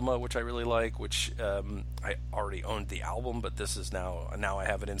Anathema, which I really like, which I already owned the album, but this is now I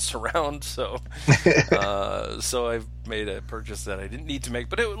have it in surround, so I've made a purchase that I didn't need to make,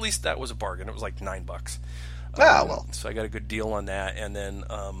 but at least that was a bargain. It was like $9. So I got a good deal on that, and then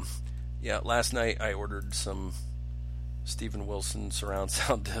last night I ordered some Steven Wilson surround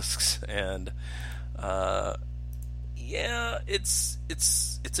sound discs, and it's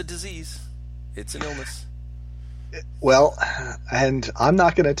a disease. It's an illness. Well, and I'm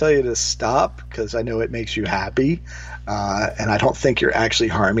not going to tell you to stop because I know it makes you happy, and I don't think you're actually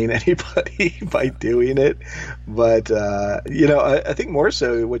harming anybody by doing it. But I think more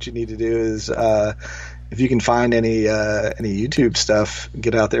so what you need to do is if you can find any YouTube stuff,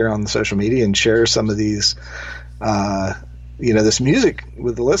 get out there on the social media and share some of these. This music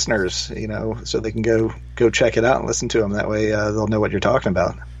with the listeners, so they can go check it out and listen to them. That way, they'll know what you're talking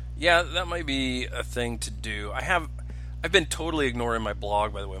about. Yeah, that might be a thing to do. I've been totally ignoring my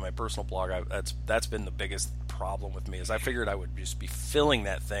blog, by the way, my personal blog. That's been the biggest problem with me, is I figured I would just be filling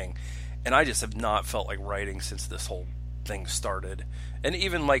that thing, and I just have not felt like writing since this whole thing started. And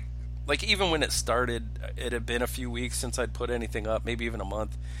even like even when it started, it had been a few weeks since I'd put anything up, maybe even a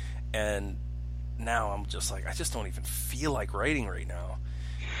month, and now I'm just like, I just don't even feel like writing right now,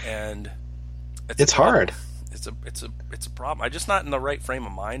 and it's hard. It's a problem. I'm just not in the right frame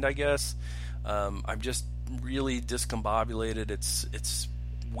of mind, I guess. I'm just really discombobulated. It's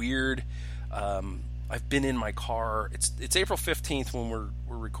weird. I've been in my car. It's April 15th when we're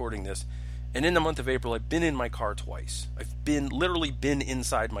recording this, and in the month of April, I've been in my car twice. I've literally been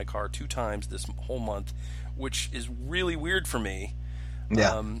inside my car 2 times this whole month, which is really weird for me.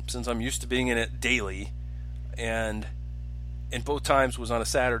 Yeah. Since I'm used to being in it daily, and both times was on a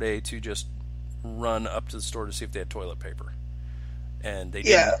Saturday to just run up to the store to see if they had toilet paper, and they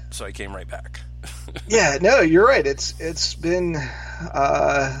didn't, so I came right back. Yeah, no, you're right. It's been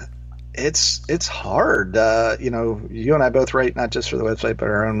it's hard. You and I both write not just for the website but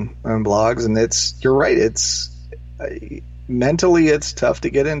our own blogs, and you're right. It's mentally it's tough to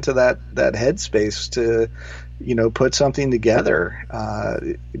get into that headspace to put something together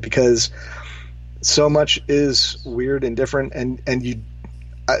because so much is weird and different, and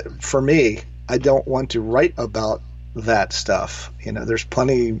for me, I don't want to write about that stuff. There's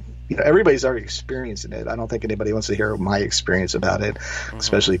plenty. Everybody's already experiencing it. I don't think anybody wants to hear my experience about it,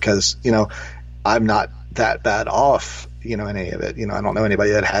 especially because I'm not that bad off. Any of it. I don't know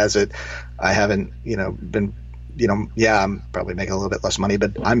anybody that has it. I haven't. Been. I'm probably making a little bit less money,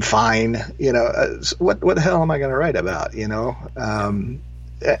 but I'm fine. What the hell am I going to write about? And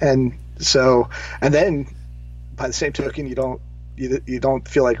then by the same token, you don't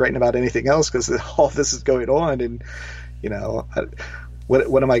feel like writing about anything else because all this is going on, and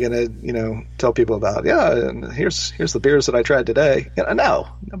what am I going to tell people about? Yeah, and here's the beers that I tried today. No,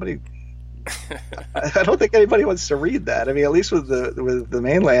 nobody. I don't think anybody wants to read that. I mean, at least with the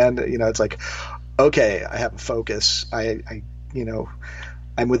mainland, it's like, okay, I have a focus. I'm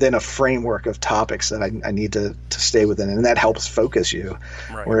within a framework of topics that I need to stay within, and that helps focus you.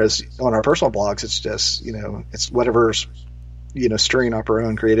 Right. Whereas on our personal blogs, it's just it's whatever's stirring up our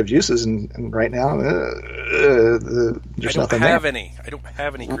own creative juices, and right now there's nothing there. I don't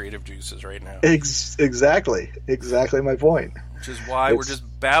have any creative juices right now. Exactly my point. Which is why we're just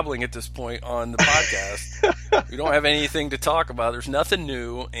babbling at this point on the podcast. We don't have anything to talk about. There's nothing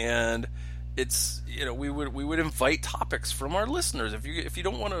new, and it's, we would invite topics from our listeners. If you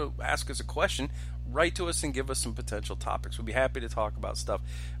don't want to ask us a question, write to us and give us some potential topics. We'd be happy to talk about stuff.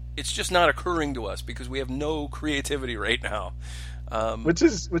 It's just not occurring to us because we have no creativity right now. Which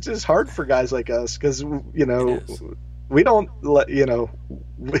is hard for guys like us because we don't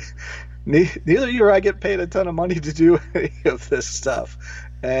neither you or I get paid a ton of money to do any of this stuff,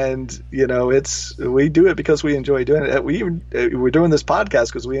 and we do it because we enjoy doing it. We're doing this podcast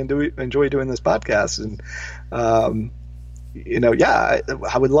because we enjoy doing this podcast, and I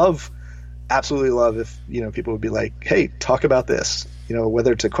would absolutely love if people would be like, hey, talk about this,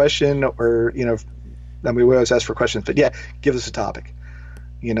 whether it's a question or I mean, we always ask for questions, but yeah, give us a topic.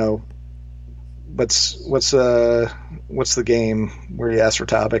 What's the game where you ask for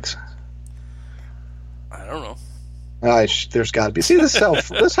topics? I don't know. There's got to be. See, this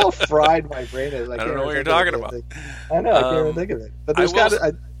is how fried my brain is. I don't know what you're talking about. I know. I can't even think of it. But there's got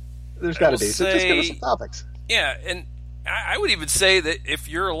to be. So just give us some topics. Yeah, and I would even say that if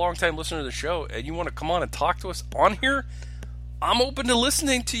you're a longtime listener to the show and you want to come on and talk to us on here, I'm open to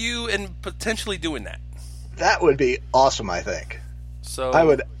listening to you and potentially doing that. That would be awesome, I think. So I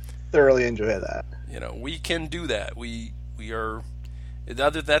would thoroughly enjoy that. We can do that. We are.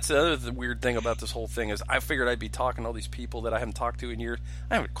 That's the other weird thing about this whole thing is I figured I'd be talking to all these people that I haven't talked to in years.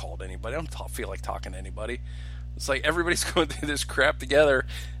 I haven't called anybody. I don't feel like talking to anybody. It's like everybody's going through this crap together,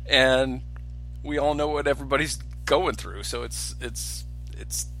 and we all know what everybody's going through. So it's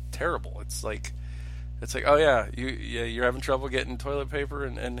terrible. It's like oh yeah, you're having trouble getting toilet paper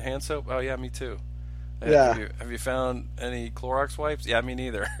and hand soap. Oh yeah, me too. Yeah. Have you found any Clorox wipes? Yeah, me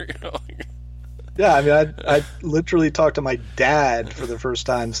neither. Yeah, I mean, I literally talked to my dad for the first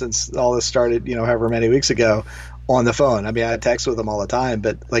time since all this started, however many weeks ago, on the phone. I mean, I text with him all the time,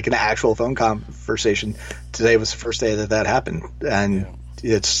 but like an actual phone conversation, today was the first day that happened. And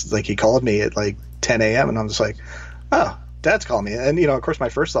it's like he called me at like 10 a.m. and I'm just like, oh, Dad's calling me. And, of course, my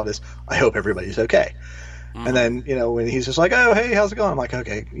first thought is, I hope everybody's okay. Mm-hmm. And then, when he's just like, oh, hey, how's it going? I'm like,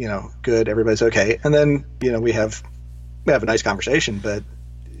 okay, good, everybody's okay. And then, we have a nice conversation, but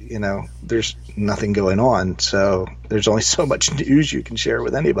there's nothing going on, so there's only so much news you can share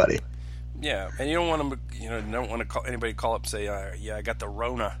with anybody. Yeah, and you don't want to call anybody call up and say, yeah, I got the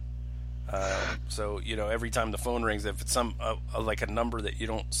Rona. So every time the phone rings, if it's some like a number that you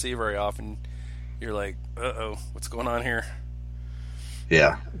don't see very often, you're like, uh-oh, what's going on here?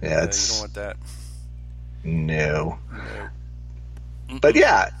 Yeah, you don't want that. No. But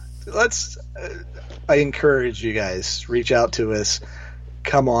yeah, I encourage you guys, reach out to us.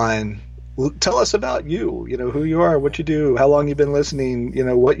 Come on, tell us about you, who you are, what you do, how long you've been listening,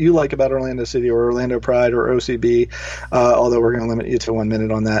 what you like about Orlando City or Orlando Pride or OCB, although we're going to limit you to 1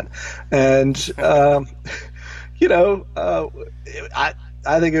 minute on that. And,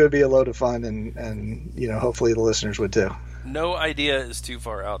 I think it would be a load of fun and hopefully the listeners would too. No idea is too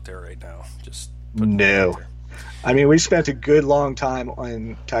far out there right now. No. I mean, we spent a good long time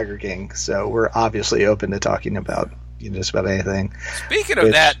on Tiger King, so we're obviously open to talking about just about anything. Speaking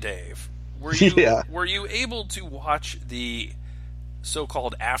of that, Dave, were you able to watch the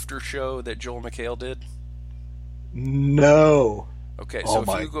so-called after show that Joel McHale did? No. Okay, so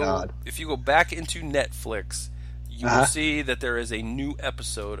if you go back into Netflix, you will see that there is a new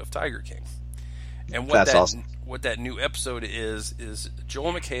episode of Tiger King. And what that new episode is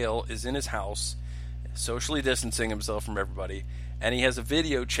Joel McHale is in his house, socially distancing himself from everybody, and he has a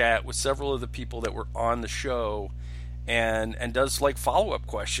video chat with several of the people that were on the show. And does like follow-up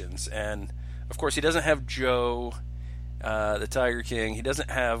questions, and of course he doesn't have Joe, the Tiger King. He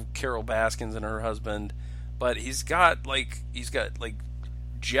doesn't have Carol Baskins and her husband, but he's got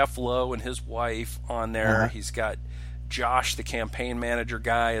Jeff Lowe and his wife on there. He's got Josh, the campaign manager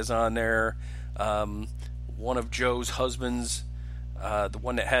guy, is on there. One of Joe's husbands, the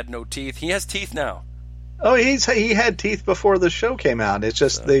one that had no teeth, he has teeth now. Oh, he had teeth before the show came out. It's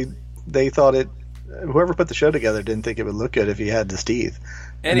just they thought it. Whoever put the show together didn't think it would look good if he had his teeth.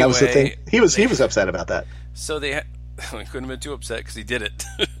 Anyway, and that was the thing. He was upset about that. So they couldn't have been too upset because he did it.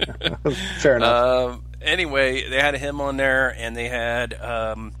 Fair enough. Anyway, they had him on there, and they had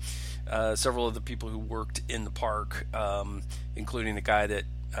several of the people who worked in the park, including the guy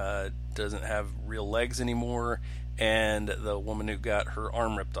that doesn't have real legs anymore, and the woman who got her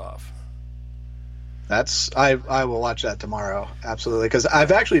arm ripped off. I will watch that tomorrow, absolutely, because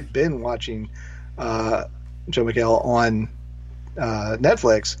I've actually been watching Joe McHale on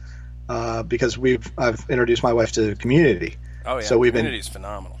Netflix because I've introduced my wife to Community. Oh yeah, so Community's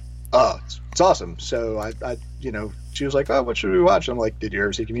phenomenal. Oh, it's awesome. So I she was like, oh, what should we watch? I'm like, did you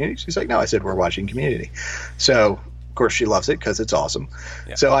ever see Community? She's like, no. I said, we're watching Community. So Of course, she loves it because it's awesome.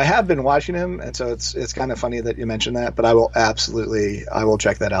 Yeah. So I have been watching him, and so it's kind of funny that you mentioned that. But I will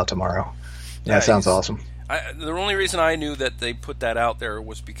check that out tomorrow. Yeah, that sounds awesome. The only reason I knew that they put that out there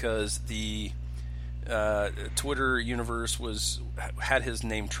was because the Twitter universe had his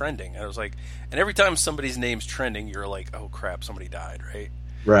name trending. And I was like, and every time somebody's name's trending, you're like, oh crap, somebody died, right?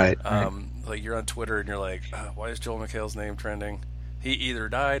 Right. Like you're on Twitter and you're like, why is Joel McHale's name trending? He either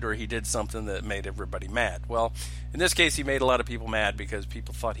died or he did something that made everybody mad. Well, in this case, he made a lot of people mad because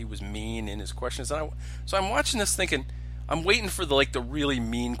people thought he was mean in his questions. So I'm watching this thinking, I'm waiting for the really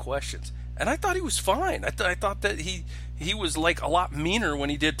mean questions. And I thought he was fine. I thought that he was like a lot meaner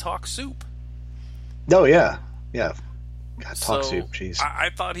when he did Talk Soup. Oh, yeah. Yeah. God, Talk Soup, jeez. I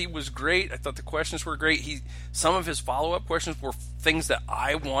thought he was great. I thought the questions were great. Some of his follow-up questions were things that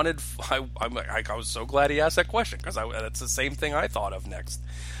I wanted. I was so glad he asked that question because that's the same thing I thought of next.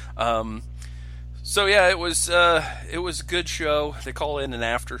 So yeah, it was a good show. They call it an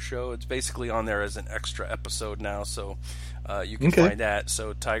after show. It's basically on there as an extra episode now, so you can find that.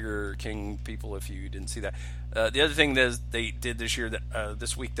 So Tiger King people, if you didn't see that. The other thing that they did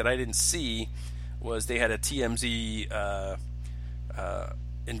this week that I didn't see was they had a TMZ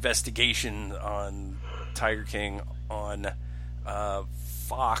investigation on Tiger King on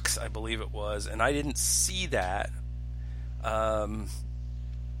Fox, I believe it was, and I didn't see that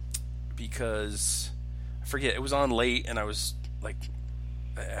because I forget, it was on late, and I was like,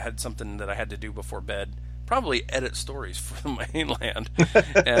 I had something that I had to do before bed, probably edit stories for the mainland,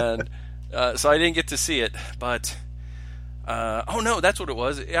 and so I didn't get to see it, but oh no, that's what it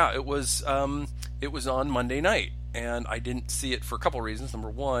was. Yeah, it was on Monday night, and I didn't see it for a couple reasons. Number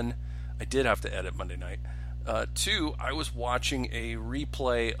one, I did have to edit Monday night. Two, I was watching a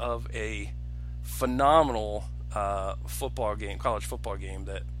replay of a phenomenal college football game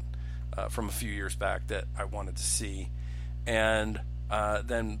that from a few years back that I wanted to see. And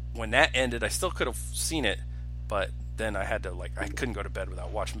then when that ended, I still could have seen it, but then I had to I couldn't go to bed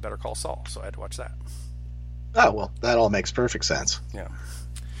without watching Better Call Saul, so I had to watch that. Oh, well, that all makes perfect sense. Yeah.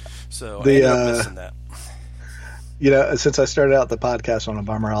 So I ended up missing that. Since I started out the podcast on a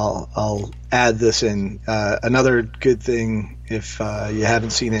bummer, I'll add this in. Another good thing, if you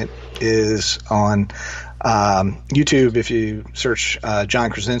haven't seen it, is on YouTube. If you search John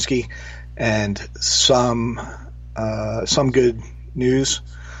Krasinski and some good news,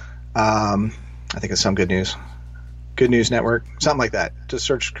 I think it's some good news. Good News Network, something like that. Just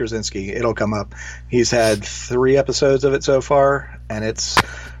search Krasinski. It'll come up. He's had 3 episodes of it so far, and it's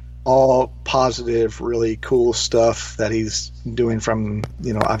all positive, really cool stuff that he's doing from,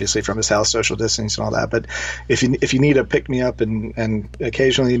 obviously from his house, social distancing and all that. But if you need a pick-me-up and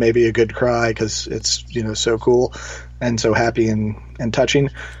occasionally maybe a good cry because it's, so cool and so happy and touching,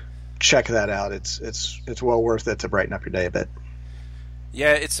 check that out. It's well worth it to brighten up your day a bit.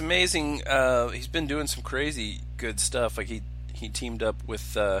 Yeah, it's amazing. He's been doing some crazy good stuff. Like he teamed up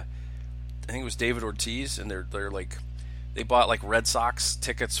with I think it was David Ortiz, and they're they bought Red Sox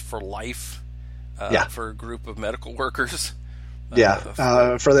tickets for life for a group of medical workers. For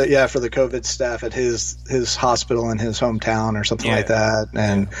the COVID staff at his hospital in his hometown or something like that.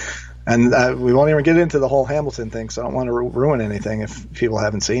 And we won't even get into the whole Hamilton thing, so I don't want to ruin anything if people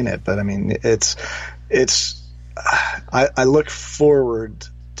haven't seen it. But I mean, it's. I look forward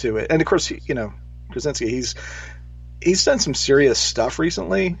to it, and of course, Krasinski. He's done some serious stuff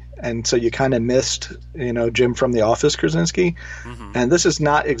recently, and so you kind of missed, Jim from The Office Krasinski. Mm-hmm. And this is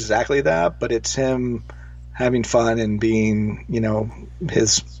not exactly that, but it's him having fun and being,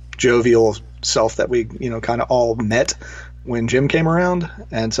 his jovial self that we, kind of all met when Jim came around,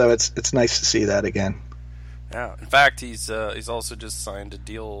 and so it's nice to see that again. Yeah, in fact, he's also just signed a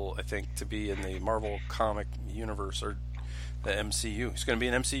deal, I think, to be in the Marvel comic universe or the MCU. He's going to be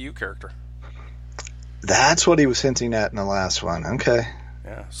an MCU character. That's what he was hinting at in the last one. Okay.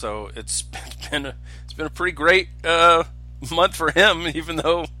 Yeah, so it's been a pretty great month for him, even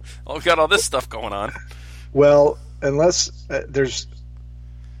though we've got all this stuff going on. Well, unless there's.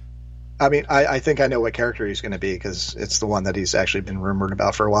 I mean, I think I know what character he's going to be because it's the one that he's actually been rumored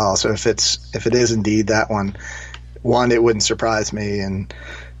about for a while. So if it is indeed that one, it wouldn't surprise me, and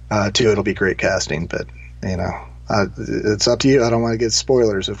 2, it'll be great casting. But it's up to you. I don't want to get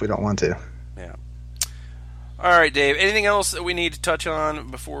spoilers if we don't want to. Yeah. All right, Dave. Anything else that we need to touch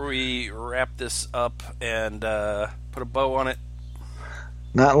on before we wrap this up and put a bow on it?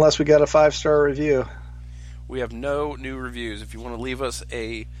 Not unless we got a 5-star review. We have no new reviews. If you want to leave us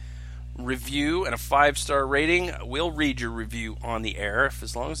a review and a 5-star rating, we'll read your review on the air,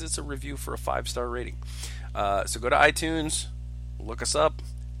 as long as it's a review for a 5-star rating. So go to iTunes, look us up,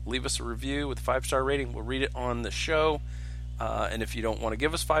 leave us a review with a 5-star rating. We'll read it on the show. And if you don't want to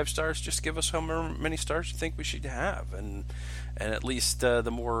give us 5 stars, just give us however many stars you think we should have. And at least the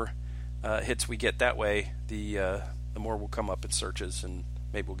more hits we get that way, the more will come up in searches, and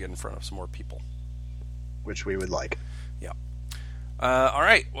maybe we'll get in front of some more people. Which we would like. Yeah. All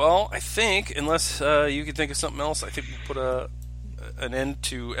right. Well, I think, unless you can think of something else, I think we'll put an end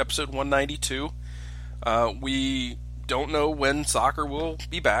to episode 192. We don't know when soccer will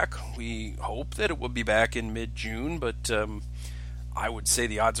be back. We hope that it will be back in mid-June, but I would say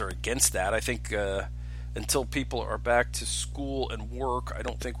the odds are against that. I think until people are back to school and work, I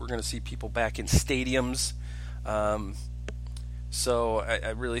don't think we're going to see people back in stadiums. So I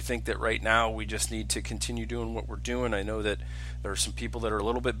really think that right now we just need to continue doing what we're doing. I know that there are some people that are a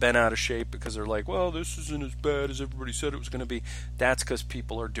little bit bent out of shape because they're like, well, this isn't as bad as everybody said it was going to be. That's because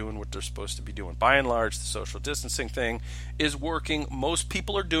people are doing what they're supposed to be doing. By and large, the social distancing thing is working. Most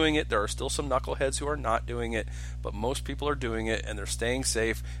people are doing it. There are still some knuckleheads who are not doing it, but most people are doing it, and they're staying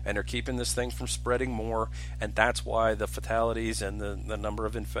safe, and they're keeping this thing from spreading more, and that's why the fatalities and the number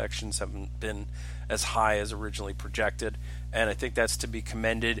of infections haven't been as high as originally projected. And I think that's to be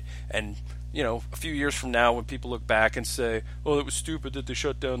commended. And, you know, a few years from now when people look back and say, oh, it was stupid that they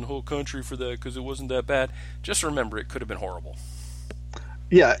shut down the whole country for that because it wasn't that bad, just remember it could have been horrible.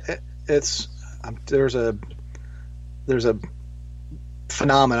 Yeah, it's there's a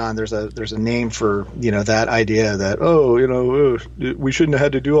phenomenon, there's a name for, you know, that idea that, oh, you know, we shouldn't have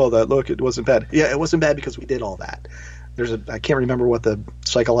had to do all that. Look, it wasn't bad. Yeah, it wasn't bad because we did all that. I can't remember what the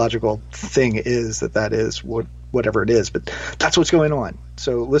psychological thing is that is, whatever it is, but that's what's going on.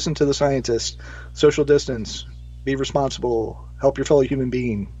 So listen to the scientists, social distance, be responsible, help your fellow human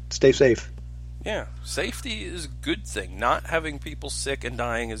being, stay safe. Yeah, safety is a good thing. Not having people sick and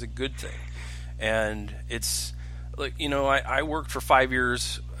dying is a good thing. And it's like, you know, I worked for 5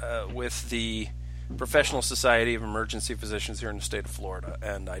 years with the Professional Society of Emergency Physicians here in the state of Florida,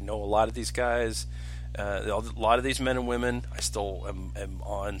 and I know a lot of these guys. A lot of these men and women, I still am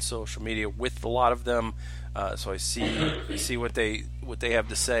on social media with a lot of them, so I see what they have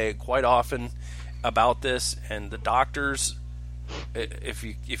to say quite often about this. And the doctors, if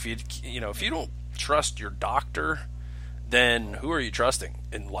you don't trust your doctor, then who are you trusting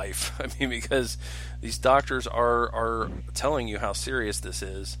in life? I mean, because these doctors are telling you how serious this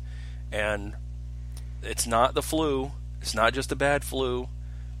is, and it's not the flu. It's not just a bad flu.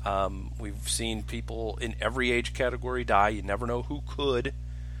 We've seen people in every age category die. You never know who could.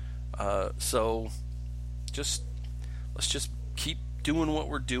 So let's just keep doing what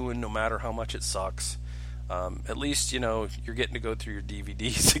we're doing, no matter how much it sucks. At least, you know, you're getting to go through your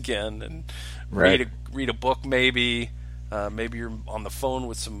DVDs again and read a book. Maybe you're on the phone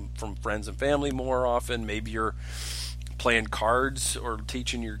with from friends and family more often. Maybe you're playing cards or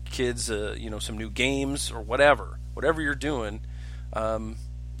teaching your kids, some new games or whatever you're doing.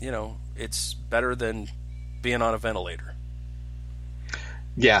 You know, it's better than being on a ventilator.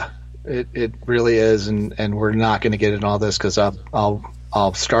 Yeah, it really is, and we're not going to get into all this because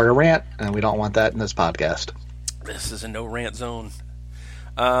I'll start a rant, and we don't want that in this podcast. This is a no rant zone.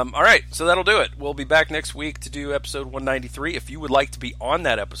 All right, so that'll do it. We'll be back next week to do episode 193. If you would like to be on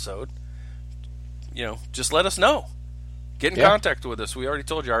that episode, you know, just let us know. Get in contact with us. We already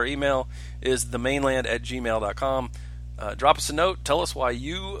told you our email is themainland@gmail.com. Drop us a note. Tell us why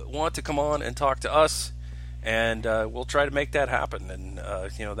you want to come on and talk to us, and we'll try to make that happen. And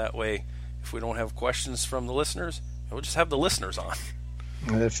that way, if we don't have questions from the listeners, we'll just have the listeners on.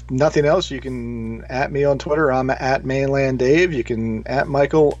 And if nothing else, you can @ me on Twitter. I'm @ Mainland Dave. You can @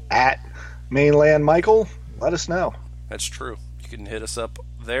 Michael @ Mainland Michael. Let us know. That's true. You can hit us up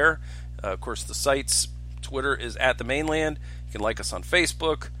there. Of course, the site's Twitter is @themainland. You can like us on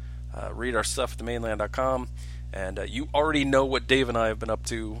Facebook. Read our stuff at themainland.com. And you already know what Dave and I have been up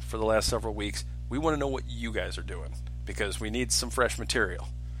to for the last several weeks. We want to know what you guys are doing because we need some fresh material.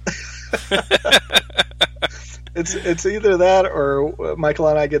 It's either that or Michael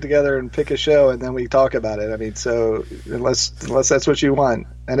and I get together and pick a show and then we talk about it. I mean, so unless that's what you want,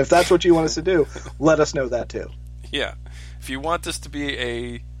 and if that's what you want us to do, let us know that too. Yeah, if you want this to be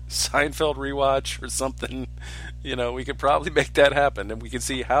a Seinfeld rewatch or something, we could probably make that happen, and we can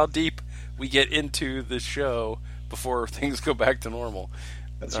see how deep we get into the show before things go back to normal.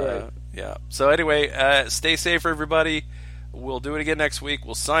 That's right. Yeah. So anyway, stay safe, everybody. We'll do it again next week.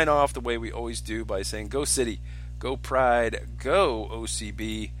 We'll sign off the way we always do by saying, go City, go Pride, go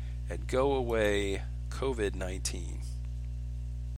OCB, and go away COVID-19.